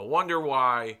 no wonder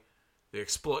why they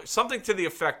explode. Something to the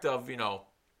effect of,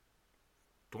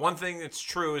 The one thing that's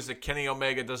true is that Kenny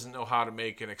Omega doesn't know how to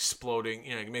make an exploding,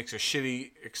 he makes a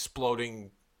shitty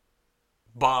exploding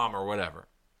bomb or whatever.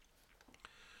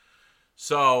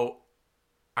 So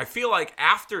I feel like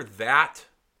after that,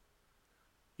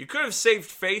 you could have saved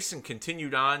face and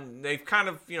continued on. They've kind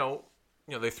of,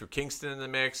 they threw Kingston in the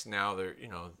mix. Now they're,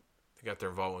 they got their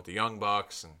involvement with the Young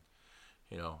Bucks and,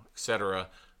 et cetera.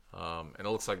 And it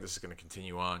looks like this is going to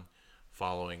continue on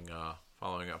following up,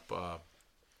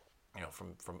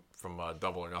 from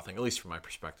Double or Nothing, at least from my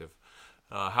perspective.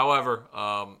 However,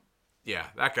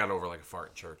 that got over like a fart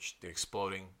in church. The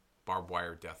exploding barbed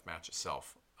wire death match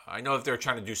itself. I know that they're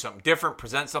trying to do something different,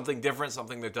 present something different,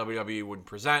 something that WWE wouldn't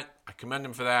present. I commend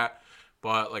them for that.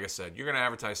 But like I said, you're going to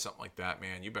advertise something like that,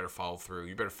 man. You better follow through.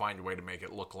 You better find a way to make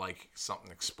it look like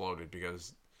something exploded,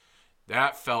 because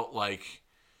that felt like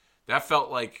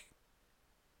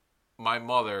my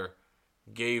mother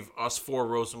gave us 4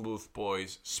 Rosenbluth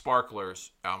boys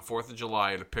sparklers on 4th of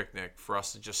July at a picnic for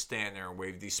us to just stand there and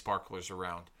wave these sparklers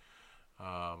around.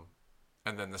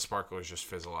 And then the sparklers just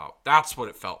fizzle out. That's what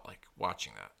it felt like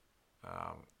watching that.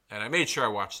 And I made sure I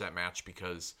watched that match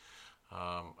because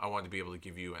I wanted to be able to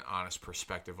give you an honest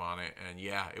perspective on it. And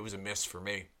yeah, it was a miss for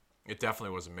me. It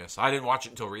definitely was a miss. I didn't watch it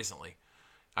until recently.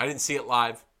 I didn't see it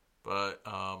live, but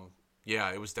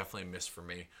it was definitely a miss for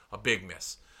me. A big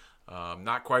miss.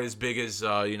 Not quite as big as,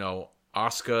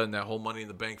 Asuka and that whole Money in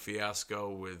the Bank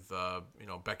fiasco with,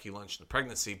 Becky Lynch and the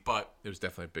pregnancy, but it was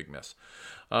definitely a big miss.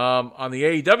 On the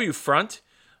AEW front,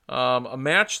 a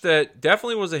match that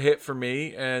definitely was a hit for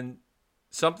me, and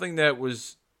something that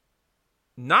was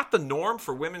not the norm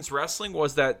for women's wrestling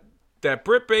was that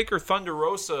Britt Baker Thunder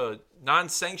Rosa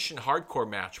non-sanctioned hardcore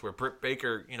match where Britt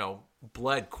Baker,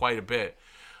 bled quite a bit.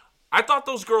 I thought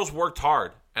those girls worked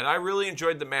hard, and I really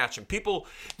enjoyed the match. And people,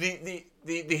 the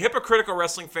hypocritical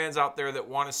wrestling fans out there that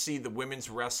want to see the women's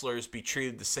wrestlers be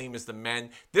treated the same as the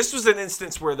men, this was an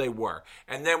instance where they were.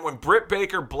 And then when Britt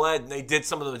Baker bled and they did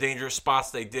some of the dangerous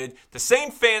spots they did, the same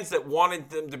fans that wanted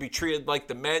them to be treated like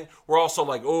the men were also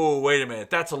like, oh, wait a minute,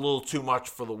 that's a little too much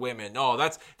for the women. Oh,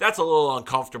 that's a little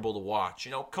uncomfortable to watch.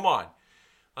 Come on.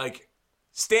 Like,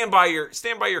 stand by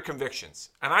your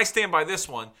convictions. And I stand by this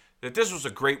one, that this was a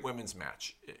great women's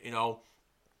match.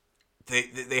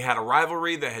 They had a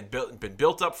rivalry that had been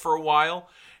built up for a while,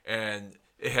 and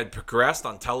it had progressed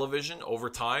on television over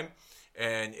time,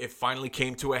 and it finally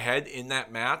came to a head in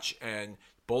that match, and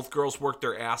both girls worked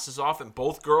their asses off, and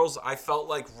both girls, I felt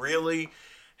like, really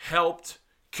helped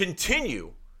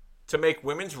continue to make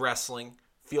women's wrestling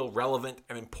feel relevant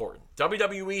and important.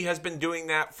 WWE has been doing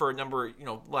that for a number,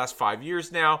 last 5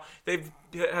 years now. They've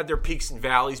had their peaks and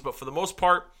valleys, but for the most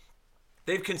part,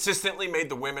 they've consistently made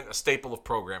the women a staple of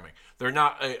programming. They're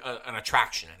not an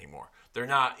attraction anymore. They're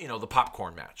not, the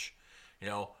popcorn match.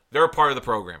 They're a part of the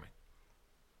programming.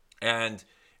 And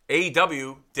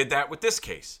AEW did that with this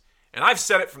case. And I've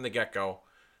said it from the get-go.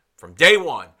 From day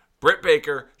one, Britt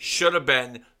Baker should have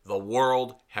been the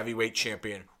world heavyweight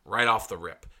champion right off the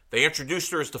rip. They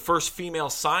introduced her as the first female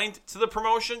signed to the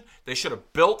promotion. They should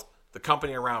have built the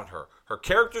company around her. Her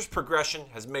character's progression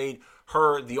has made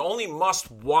her the only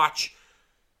must-watch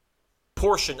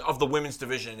portion of the women's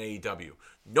division in AEW.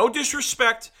 No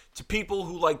disrespect to people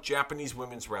who like Japanese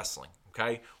women's wrestling,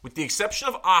 okay? With the exception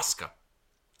of Asuka,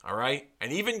 all right?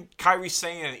 And even Kairi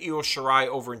Sane and Io Shirai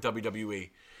over in WWE.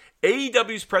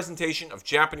 AEW's presentation of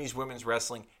Japanese women's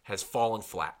wrestling has fallen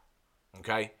flat,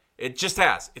 okay? It just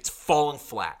has. It's fallen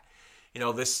flat.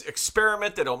 This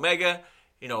experiment that Omega,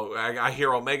 I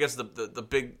hear Omega's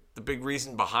the big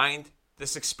reason behind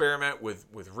this experiment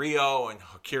with Rio and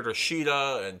Hikaru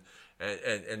Shida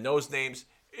and those names.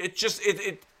 It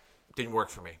didn't work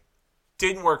for me.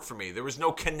 Didn't work for me. There was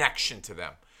no connection to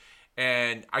them.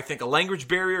 And I think a language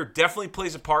barrier definitely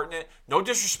plays a part in it. No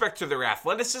disrespect to their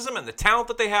athleticism and the talent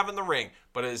that they have in the ring.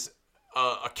 But as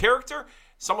a character,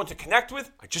 someone to connect with,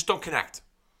 I just don't connect.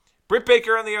 Britt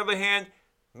Baker, on the other hand,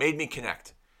 made me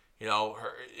connect.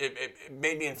 It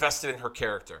made me invested in her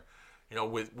character.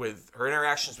 With her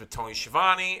interactions with Tony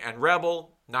Schiavone and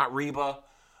Rebel, not Reba.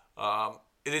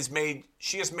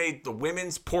 She has made the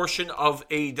women's portion of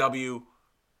AEW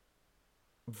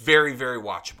very, very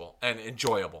watchable and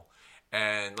enjoyable.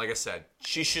 And like I said,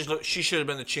 she should have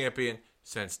been the champion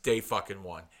since day fucking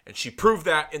one. And she proved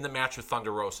that in the match with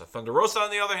Thunder Rosa. Thunder Rosa,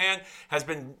 on the other hand, has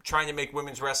been trying to make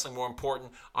women's wrestling more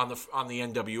important on the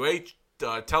NWA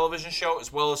television show,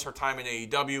 as well as her time in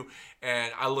AEW.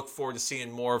 And I look forward to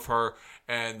seeing more of her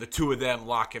and the two of them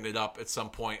locking it up at some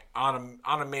point on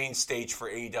a main stage for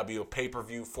AEW, a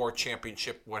pay-per-view, for a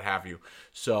championship, what have you.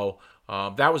 So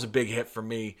that was a big hit for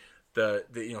me.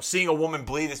 Seeing a woman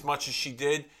bleed as much as she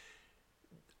did,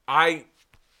 I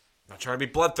not trying to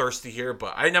be bloodthirsty here,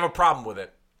 but I didn't have a problem with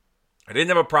it. I didn't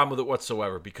have a problem with it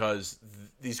whatsoever because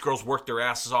these girls worked their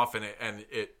asses off and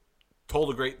it told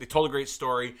a great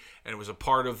story, and it was a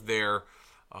part of their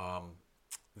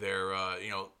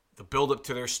the build up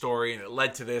to their story, and it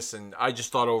led to this. And I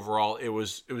just thought overall it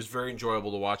was very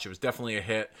enjoyable to watch. It was definitely a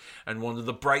hit and one of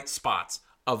the bright spots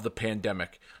of the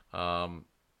pandemic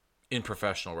in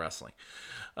professional wrestling.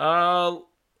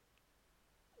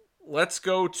 Let's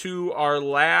go to our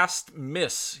last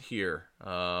miss here.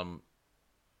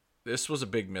 This was a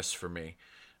big miss for me.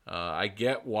 I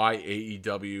get why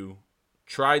AEW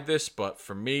tried this, but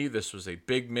for me, this was a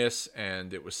big miss,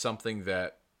 and it was something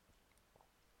that,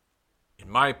 in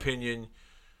my opinion,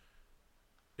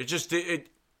 the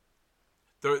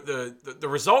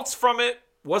results from it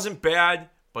wasn't bad,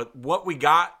 but what we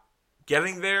got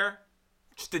getting there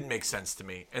just didn't make sense to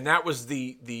me. And that was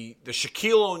the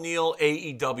Shaquille O'Neal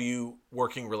AEW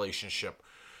working relationship.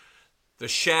 The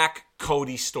Shaq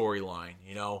Cody storyline,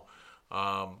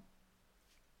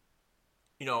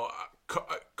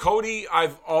 Cody,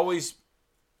 I've always,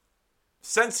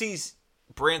 since he's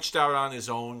branched out on his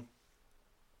own,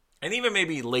 and even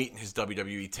maybe late in his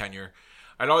WWE tenure,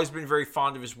 I'd always been very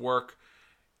fond of his work.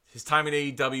 His time at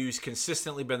AEW, he's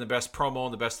consistently been the best promo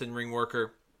and the best in-ring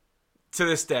worker to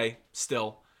this day,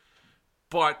 still.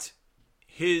 But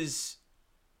the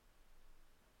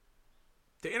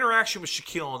interaction with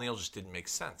Shaquille O'Neal just didn't make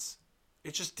sense.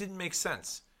 It just didn't make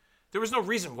sense. There was no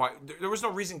reason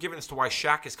given as to why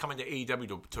Shaq is coming to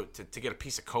AEW to get a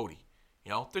piece of Cody.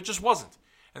 There just wasn't.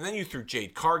 And then you threw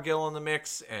Jade Cargill in the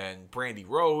mix and Brandy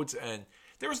Rhodes, and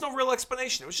there was no real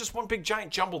explanation. It was just one big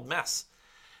giant jumbled mess.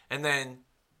 And then,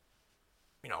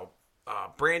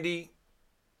 Brandy,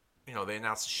 they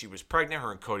announced that she was pregnant.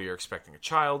 Her and Cody are expecting a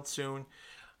child soon.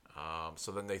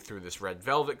 So then they threw this Red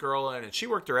Velvet girl in, and she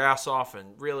worked her ass off,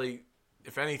 and really,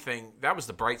 if anything, that was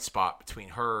the bright spot between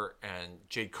her and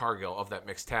Jade Cargill of that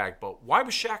mixed tag. But why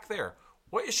was Shaq there?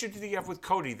 What issue did he have with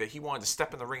Cody that he wanted to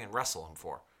step in the ring and wrestle him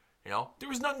for? There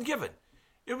was nothing given.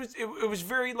 It was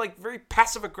very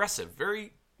passive aggressive,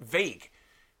 very vague,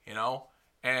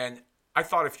 And I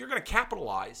thought, if you're going to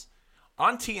capitalize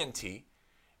on TNT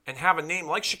and have a name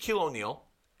like Shaquille O'Neal,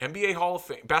 NBA Hall of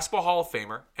Fame, Basketball Hall of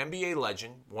Famer, NBA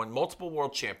legend, won multiple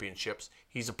world championships.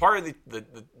 He's a part of the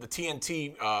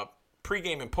TNT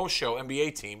pregame and post-show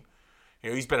NBA team.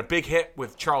 He's been a big hit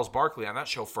with Charles Barkley on that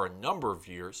show for a number of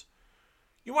years.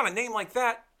 You want a name like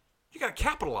that, you got to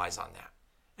capitalize on that.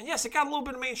 And yes, it got a little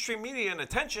bit of mainstream media and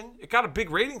attention. It got a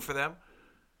big rating for them.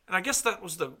 And I guess that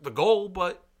was the goal.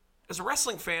 But as a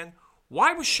wrestling fan,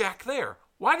 why was Shaq there?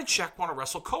 Why did Shaq want to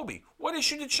wrestle Kobe? What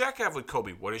issue did Shaq have with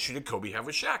Kobe? What issue did Kobe have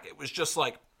with Shaq? It was just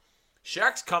like,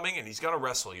 Shaq's coming and he's going to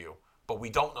wrestle you, but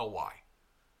we don't know why.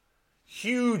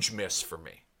 Huge miss for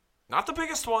me. Not the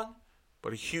biggest one,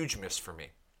 but a huge miss for me.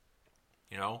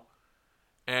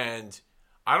 And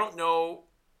I don't know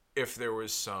if there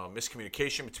was some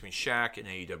miscommunication between Shaq and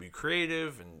AEW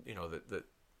Creative and,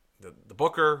 the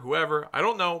booker, whoever. I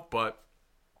don't know, but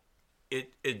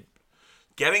it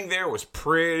getting there was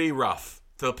pretty rough.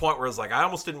 To the point where it's like, I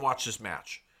almost didn't watch this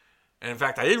match. And in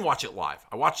fact, I didn't watch it live.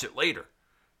 I watched it later.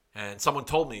 And someone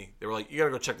told me, they were like, you got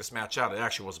to go check this match out. It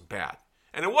actually wasn't bad.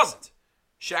 And it wasn't.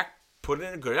 Shaq put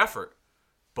in a good effort.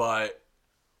 But,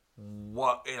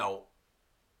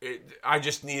 I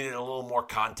just needed a little more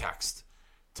context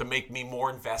to make me more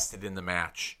invested in the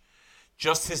match.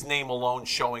 Just his name alone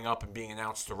showing up and being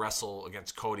announced to wrestle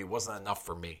against Cody wasn't enough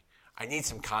for me. I need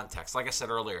some context. Like I said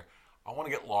earlier, I want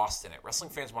to get lost in it. Wrestling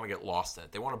fans want to get lost in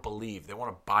it. They want to believe. They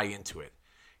want to buy into it.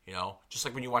 Just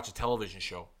like when you watch a television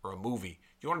show or a movie,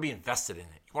 you want to be invested in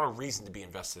it. You want a reason to be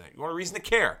invested in it. You want a reason to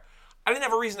care. I didn't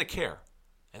have a reason to care.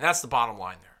 And that's the bottom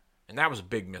line there. And that was a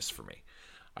big miss for me.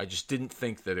 I just didn't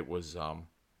think that it was,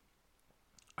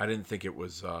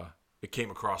 it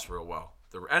came across real well.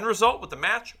 The end result with the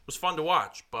match was fun to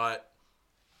watch, but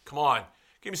come on,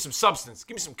 give me some substance.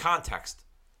 Give me some context.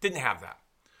 Didn't have that.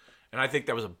 And I think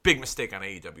that was a big mistake on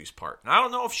AEW's part. And I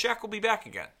don't know if Shaq will be back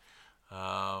again.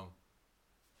 To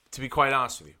be quite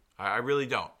honest with you. I really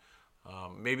don't.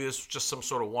 Maybe this was just some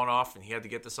sort of one-off and he had to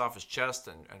get this off his chest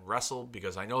and wrestle,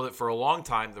 because I know that for a long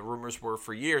time, the rumors were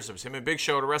for years, it was him and Big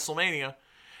Show to WrestleMania.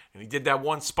 And he did that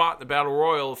one spot in the Battle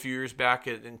Royal a few years back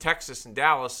in Texas and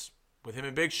Dallas with him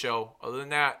and Big Show. Other than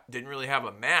that, didn't really have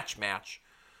a match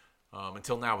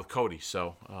until now with Cody.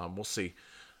 So we'll see.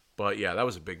 But yeah, that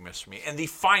was a big miss for me. And the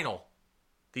final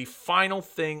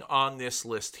thing on this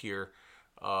list here,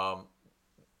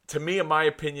 to me, in my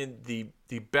opinion,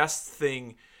 the best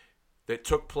thing that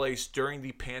took place during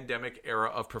the pandemic era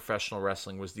of professional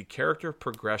wrestling was the character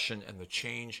progression and the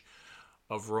change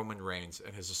of Roman Reigns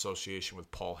and his association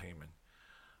with Paul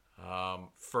Heyman.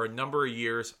 For a number of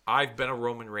years, I've been a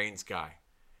Roman Reigns guy.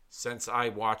 Since I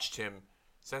watched him,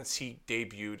 since he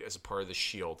debuted as a part of the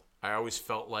Shield, I always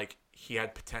felt like he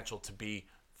had potential to be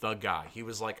the guy. He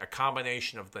was like a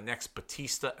combination of the next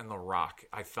Batista and The Rock,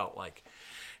 I felt like.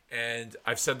 And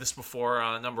I've said this before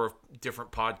on a number of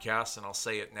different podcasts, and I'll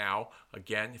say it now.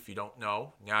 Again, if you don't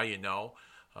know, now you know.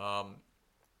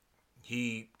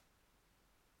 He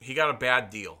got a bad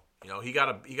deal. He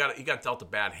got dealt a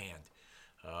bad hand.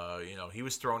 He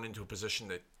was thrown into a position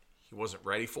that he wasn't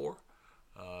ready for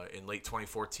in late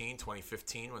 2014,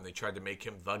 2015 when they tried to make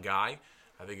him the guy.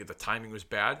 I think the timing was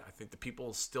bad. I think the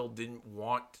people still didn't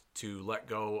want to let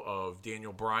go of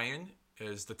Daniel Bryan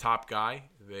as the top guy.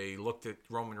 They looked at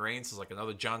Roman Reigns as like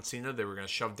another John Cena they were going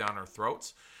to shove down our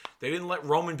throats. They didn't let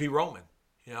Roman be Roman.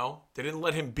 They didn't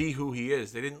let him be who he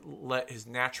is. They didn't let his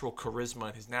natural charisma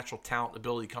and his natural talent and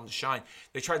ability come to shine.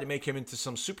 They tried to make him into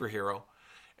some superhero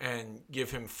and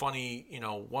give him funny,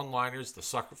 one-liners, the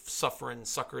sucker and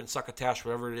succotash,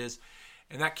 whatever it is.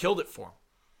 And that killed it for him.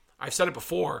 I've said it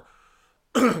before.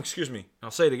 Excuse me. I'll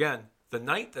say it again. The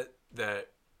night that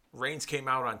Reigns came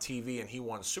out on TV and he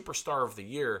won Superstar of the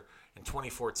Year in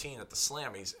 2014 at the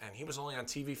Slammies, and he was only on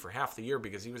TV for half the year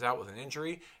because he was out with an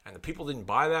injury, and the people didn't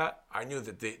buy that, I knew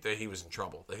that he was in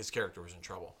trouble, that his character was in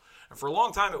trouble. And for a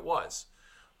long time it was.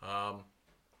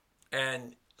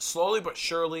 And slowly but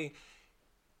surely,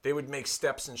 they would make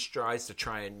steps and strides to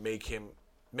try and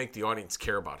make the audience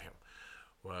care about him.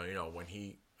 Well, when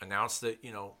he announced that,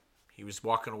 he was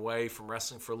walking away from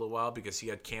wrestling for a little while because he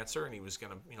had cancer and he was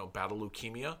going to, battle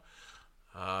leukemia.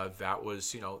 That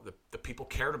was, the people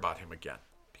cared about him again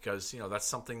because, that's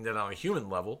something that on a human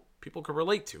level people could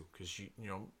relate to because,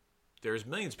 there's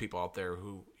millions of people out there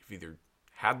who have either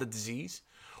had the disease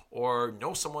or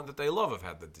know someone that they love have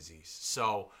had the disease.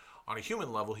 So on a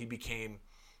human level, he became,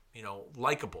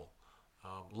 likable,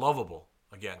 lovable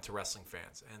again to wrestling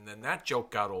fans. And then that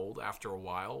joke got old after a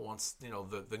while once,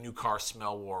 the new car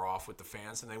smell wore off with the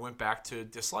fans and they went back to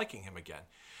disliking him again.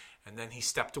 And then he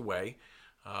stepped away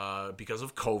because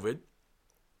of COVID.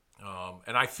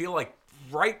 And I feel like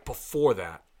right before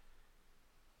that,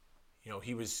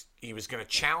 he was going to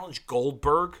challenge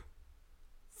Goldberg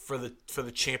for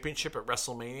the championship at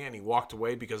WrestleMania, and he walked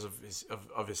away because of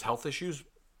his health issues,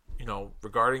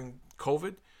 regarding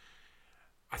COVID.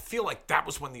 I feel like that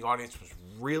was when the audience was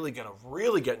really going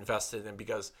to get invested in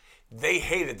because they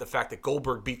hated the fact that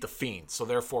Goldberg beat The Fiend. So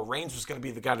therefore, Reigns was going to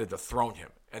be the guy to dethrone him,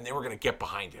 and they were going to get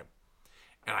behind him.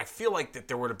 And I feel like that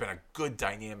there would have been a good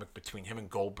dynamic between him and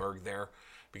Goldberg there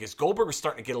because Goldberg was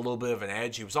starting to get a little bit of an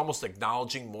edge. He was almost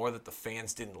acknowledging more that the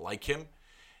fans didn't like him.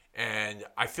 And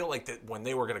I feel like that when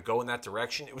they were going to go in that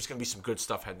direction, it was going to be some good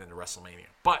stuff heading into WrestleMania.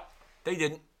 But they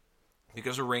didn't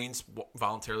because of Reigns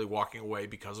voluntarily walking away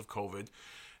because of COVID.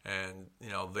 And,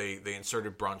 they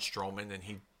inserted Braun Strowman and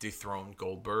he dethroned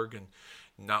Goldberg. And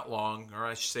not long, or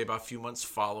I should say about a few months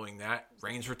following that,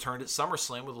 Reigns returned at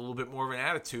SummerSlam with a little bit more of an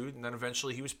attitude. And then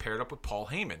eventually he was paired up with Paul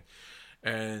Heyman.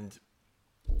 And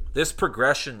this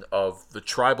progression of the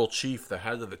tribal chief, the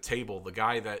head of the table, the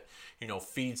guy that,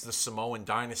 feeds the Samoan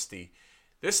dynasty,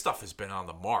 this stuff has been on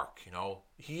the mark.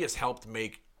 He has helped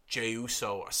make Jey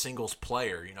Uso a singles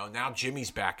player. Now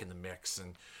Jimmy's back in the mix.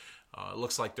 And it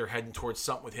looks like they're heading towards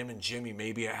something with him and Jimmy,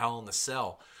 maybe at Hell in the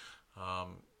Cell,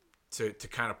 to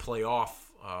kind of play off,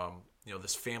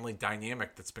 this family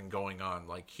dynamic that's been going on.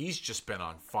 Like, he's just been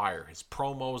on fire. His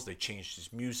promos, they changed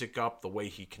his music up, the way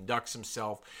he conducts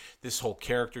himself, this whole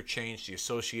character change, the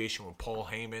association with Paul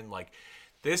Heyman. Like,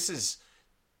 this is,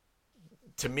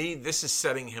 to me, this is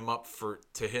setting him up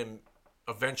to him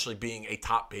eventually being a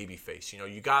top babyface.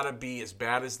 You got to be as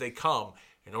bad as they come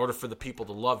in order for the people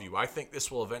to love you. I think this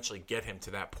will eventually get him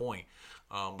to that point.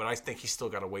 But I think he's still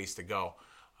got a ways to go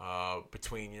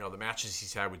between, the matches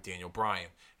he's had with Daniel Bryan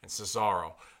and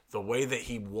Cesaro. The way that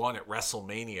he won at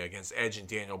WrestleMania against Edge and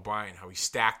Daniel Bryan, how he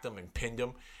stacked them and pinned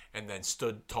them and then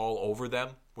stood tall over them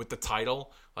with the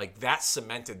title, like that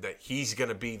cemented that he's going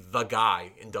to be the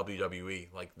guy in WWE.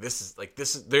 This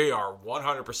is they are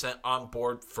 100% on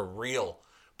board for real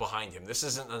behind him. This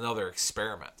isn't another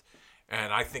experiment.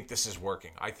 And I think this is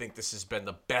working. I think this has been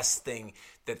the best thing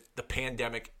that the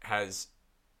pandemic has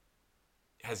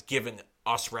given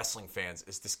us wrestling fans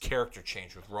is this character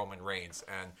change with Roman Reigns.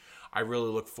 And I really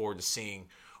look forward to seeing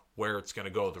where it's going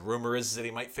to go. The rumor is that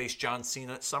he might face John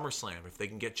Cena at SummerSlam if they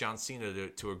can get John Cena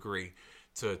to agree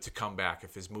to come back,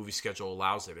 if his movie schedule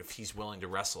allows it, if he's willing to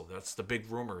wrestle. That's the big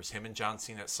rumor, is him and John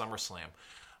Cena at SummerSlam.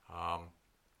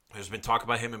 There's been talk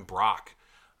about him and Brock.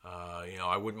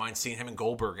 I wouldn't mind seeing him and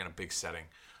Goldberg in a big setting.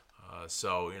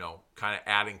 So, kind of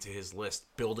adding to his list,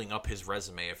 building up his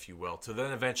resume, if you will, to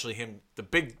then eventually the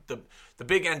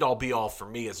big end all be all for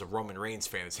me as a Roman Reigns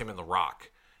fan is him and The Rock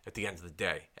at the end of the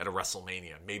day at a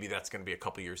WrestleMania. Maybe that's going to be a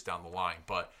couple years down the line,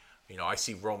 but I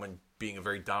see Roman being a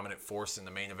very dominant force in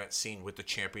the main event scene with the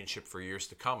championship for years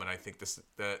to come, and I think this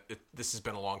has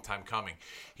been a long time coming.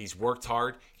 He's worked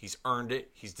hard, he's earned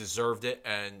it, he's deserved it,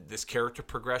 and this character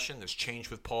progression, this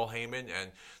change with Paul Heyman,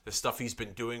 and the stuff he's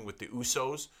been doing with the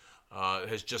Usos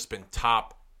has just been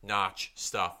top-notch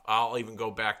stuff. I'll even go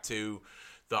back to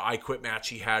the I Quit match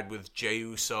he had with Jey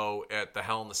Uso at the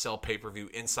Hell in the Cell pay-per-view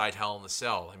inside Hell in the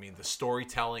Cell. I mean, the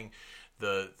storytelling,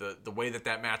 the way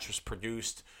that match was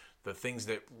produced, the things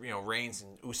that Reigns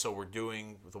and Uso were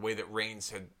doing, the way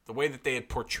that they had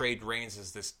portrayed Reigns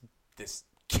as this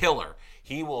killer.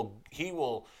 He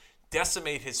will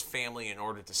decimate his family in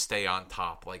order to stay on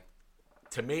top. Like,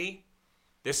 to me,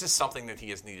 this is something that he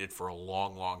has needed for a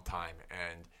long, long time.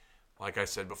 And like I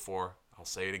said before, I'll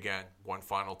say it again, one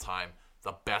final time,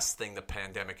 the best thing the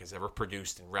pandemic has ever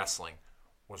produced in wrestling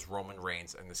was Roman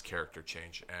Reigns and this character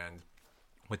change. And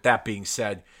with that being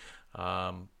said,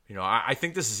 I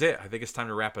think this is it. I think it's time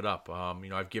to wrap it up.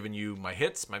 I've given you my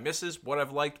hits, my misses, what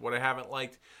I've liked, what I haven't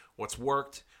liked, what's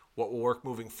worked, what will work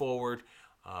moving forward,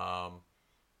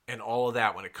 and all of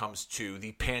that when it comes to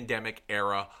the pandemic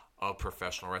era of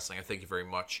professional wrestling. I thank you very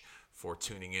much for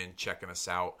tuning in, checking us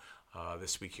out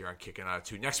this week here on Kicking Out at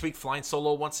 2. Next week, flying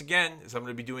solo once again, is I'm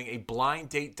going to be doing a blind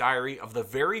date diary of the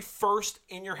very first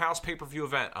In Your House pay-per-view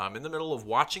event. I'm in the middle of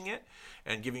watching it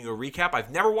and giving you a recap.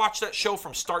 I've never watched that show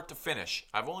from start to finish.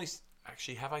 Have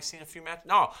I seen a few matches?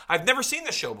 No, I've never seen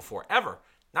this show before, ever.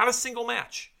 Not a single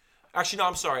match. Actually, no,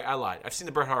 I'm sorry, I lied. I've seen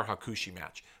the Bret Hart Hakushi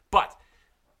match. But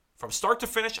from start to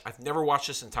finish, I've never watched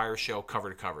this entire show cover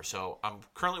to cover. So I'm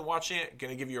currently watching it,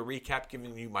 going to give you a recap,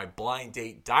 giving you my blind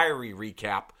date diary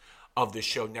recap of this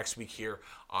show next week here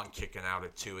on Kicking Out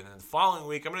at 2. And then the following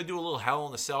week, I'm going to do a little Hell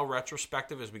in the Cell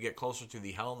retrospective as we get closer to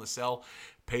the Hell in the Cell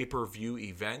pay-per-view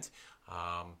event.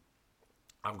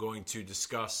 I'm going to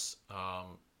discuss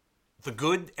the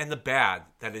good and the bad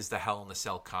that is the Hell in the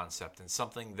Cell concept, and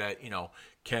something that,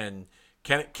 can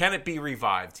it be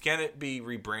revived? Can it be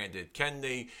rebranded? Can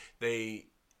they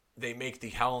make the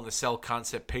Hell in the Cell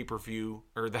concept pay-per-view,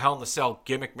 or the Hell in the Cell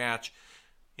gimmick match,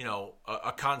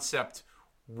 a concept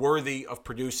worthy of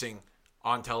producing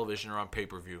on television or on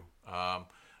pay-per-view?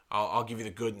 I'll give you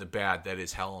the good and the bad that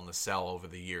is Hell in the Cell over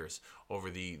the years, over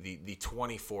the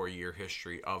 24-year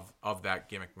history of that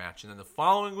gimmick match. And then the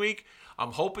following week,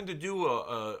 I'm hoping to do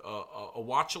a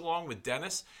watch-along with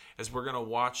Dennis as we're going to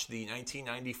watch the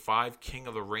 1995 King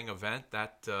of the Ring event.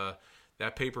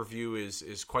 That pay-per-view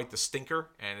is quite the stinker,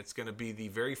 and it's going to be the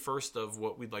very first of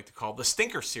what we'd like to call the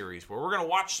Stinker Series, where we're going to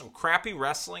watch some crappy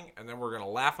wrestling, and then we're going to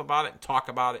laugh about it and talk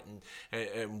about it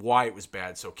and why it was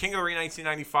bad. So King of the Ring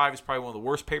 1995 is probably one of the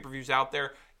worst pay-per-views out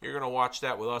there. You're going to watch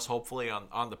that with us, hopefully,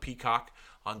 on the Peacock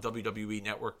on WWE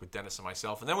Network with Dennis and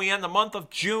myself. And then we end the month of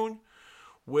June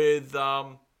with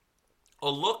a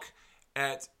look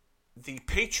at the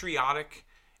patriotic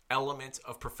element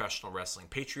of professional wrestling.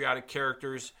 Patriotic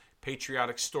characters,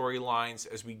 patriotic storylines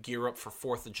as we gear up for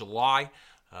 4th of July.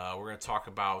 We're going to talk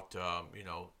about,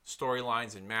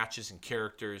 storylines and matches and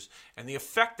characters and the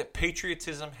effect that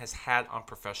patriotism has had on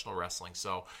professional wrestling.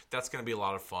 So that's going to be a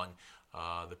lot of fun.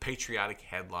 The patriotic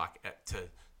headlock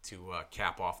to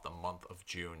cap off the month of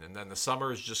June. And then the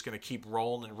summer is just going to keep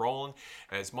rolling and rolling.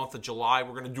 As month of July,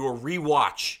 we're going to do a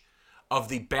rewatch of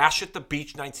the Bash at the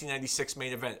Beach 1996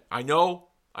 main event. I know,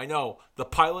 the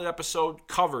pilot episode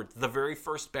covered the very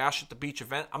first Bash at the Beach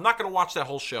event. I'm not going to watch that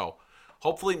whole show.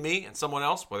 Hopefully me and someone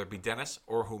else, whether it be Dennis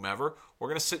or whomever, we're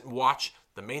going to sit and watch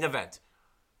the main event.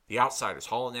 The Outsiders,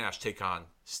 Hall and Nash, take on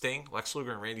Sting, Lex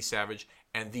Luger, and Randy Savage,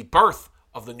 and the birth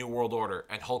of the New World Order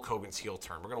and Hulk Hogan's heel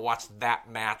turn. We're going to watch that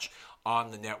match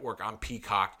on the network, on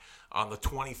Peacock, on the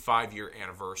 25-year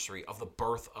anniversary of the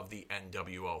birth of the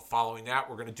NWO. Following that,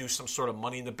 we're going to do some sort of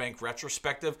Money in the Bank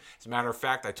retrospective. As a matter of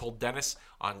fact, I told Dennis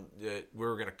we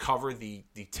were going to cover the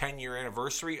 10-year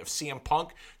anniversary of CM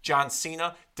Punk, John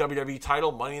Cena, WWE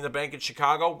title, Money in the Bank in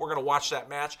Chicago. We're going to watch that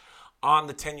match on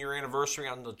the 10-year anniversary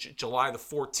on July the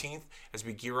 14th as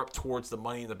we gear up towards the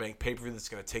Money in the Bank pay-per-view that's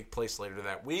going to take place later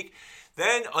that week.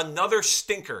 Then another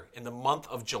stinker in the month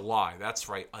of July. That's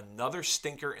right, another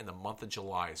stinker in the month of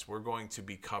July. So we're going to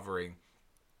be covering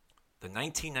the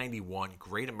 1991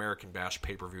 Great American Bash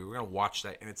pay-per-view. We're going to watch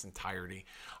that in its entirety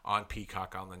on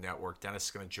Peacock on the network. Dennis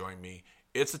is going to join me.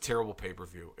 It's a terrible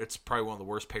pay-per-view. It's probably one of the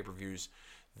worst pay-per-views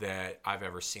that I've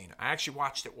ever seen. I actually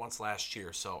watched it once last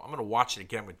year, so I'm going to watch it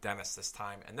again with Dennis this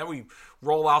time. And then we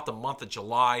roll out the month of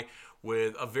July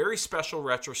with a very special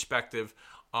retrospective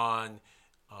on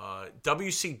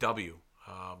WCW.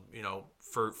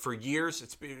 For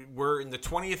years, we're in the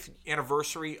 20th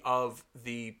anniversary of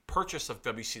the purchase of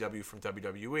WCW from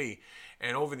WWE,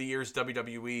 and over the years,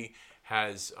 WWE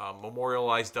has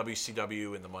memorialized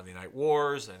WCW in the Monday Night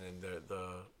Wars and in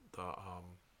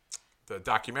the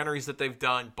documentaries that they've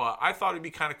done. But I thought it'd be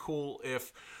kind of cool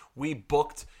if we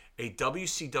booked a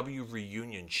WCW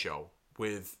reunion show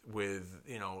with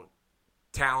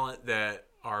talent that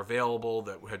are available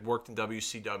that had worked in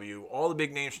WCW, all the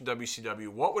big names from WCW.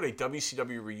 What would a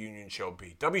WCW reunion show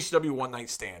be? WCW One Night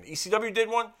Stand. ECW did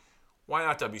one. Why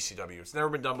not WCW? It's never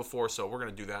been done before, so we're going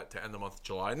to do that to end the month of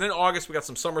July. And then August, we got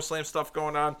some SummerSlam stuff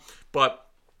going on, but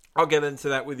I'll get into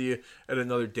that with you at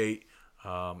another date.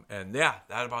 And yeah,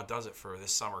 that about does it for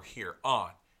this summer here on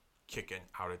Kicking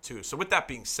Out at 2. So with that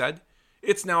being said,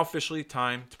 it's now officially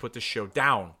time to put this show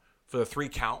down for the 3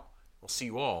 count. We'll see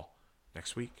you all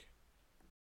next week.